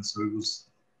back then, so it was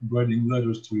writing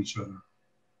letters to each other.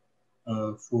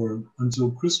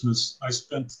 Until Christmas, I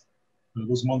spent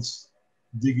those months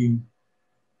digging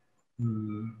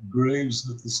graves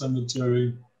at the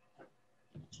cemetery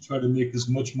to try to make as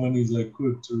much money as I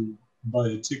could to buy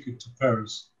a ticket to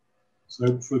Paris.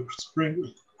 So for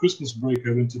Christmas break,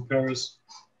 I went to Paris,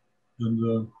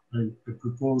 and I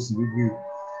proposed, and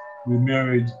we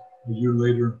married a year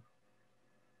later.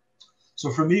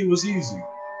 So for me, it was easy.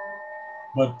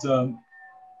 But,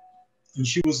 and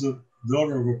she was the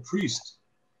daughter of a priest.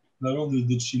 Not only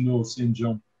did she know St.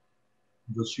 John,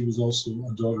 but she was also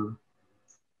a daughter of a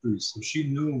priest. So she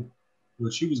knew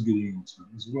what she was getting into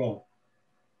as well.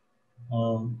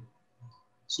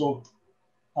 So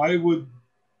I would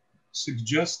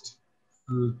suggest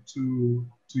to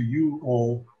you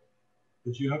all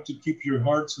that you have to keep your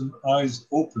hearts and eyes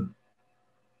open.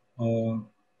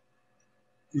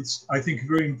 It's, I think,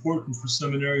 very important for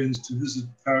seminarians to visit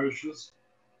parishes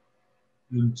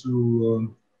and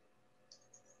to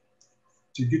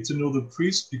get to know the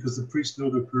priests, because the priests know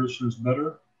their parishioners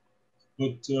better.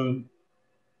 But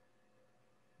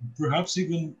perhaps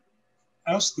even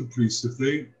ask the priests if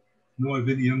they know of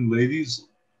any young ladies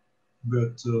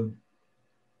that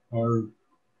are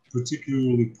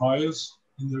particularly pious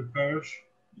in their parish.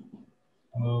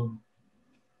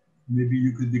 Maybe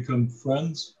you could become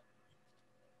friends,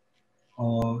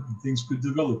 and things could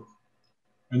develop.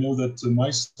 I know that my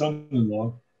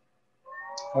son-in-law,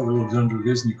 Father Alexander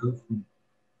Reznikov,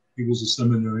 he was a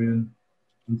seminarian.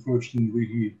 Unfortunately,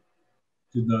 he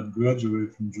did not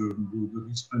graduate from Jordanville, but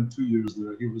he spent 2 years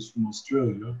there. He was from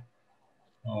Australia.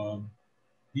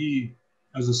 He,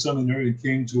 as a seminarian,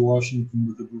 came to Washington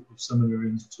with a group of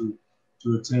seminarians to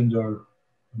attend our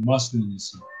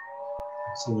Maslenitsa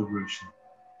celebration.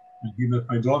 And he met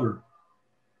my daughter.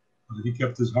 He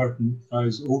kept his heart and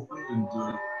eyes open and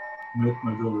met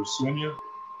my daughter Sonia.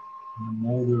 And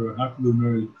now they're a happily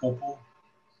married couple.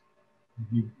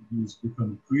 He's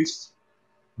become a priest,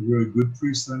 a very good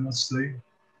priest, I must say.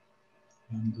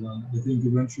 And I think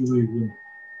eventually, when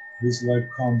his life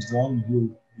calms down, he'll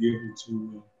be able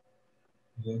to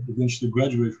eventually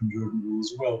graduate from Jordanville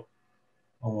as well.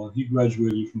 He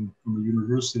graduated from a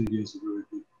university. He has a very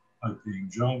good, high-paying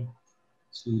job,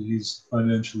 so he's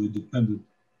financially dependent.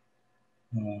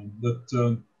 But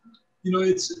you know,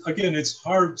 it's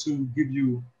hard to give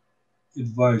you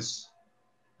advice,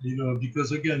 you know,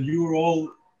 because again, you are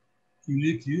all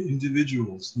unique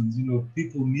individuals, and you know,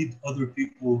 people meet other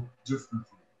people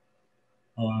differently.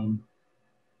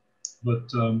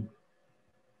 But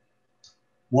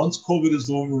once COVID is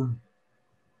over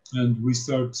and we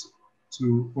start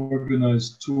to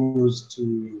organize tours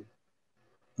to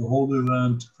the Holy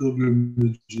Land,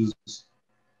 pilgrimages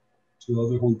to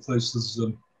other holy places,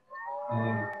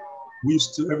 we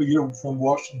used to, every year from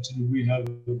Washington, we have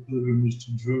a pilgrimage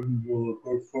to Jordanville.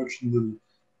 Unfortunately,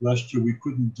 last year we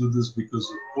couldn't do this because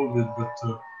of COVID,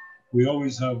 but we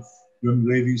always have young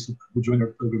ladies who join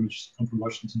our pilgrimage come from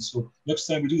Washington. So next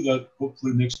time we do that,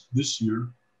 hopefully this year,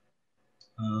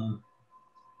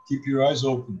 keep your eyes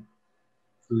open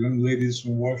for young ladies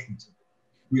from Washington.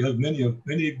 We have many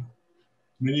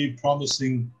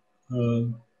promising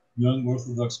young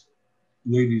Orthodox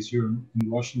ladies here in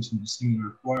Washington who sing in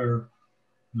our choir,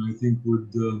 and I think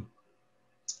would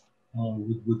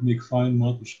make fine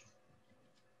Matushka.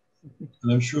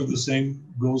 And I'm sure the same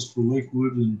goes for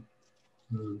Lakewood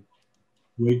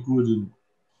and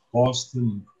Boston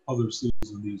and other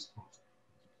cities on the East Coast.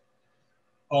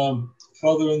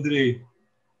 Father Andrei,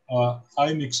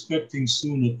 I'm expecting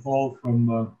soon a call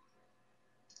from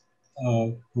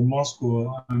from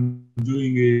Moscow. I'm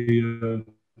doing a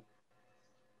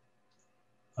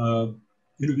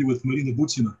interview with Marina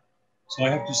Butina, so I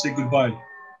have to say goodbye.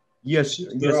 Yes,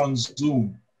 They're yes. on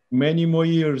Zoom. Many more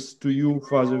years to you,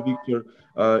 Father Victor,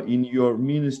 in your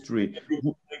ministry. Thank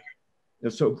you.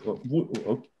 So,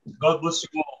 God bless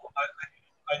you all.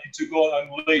 I need to go. I'm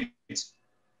late.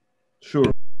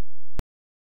 Sure.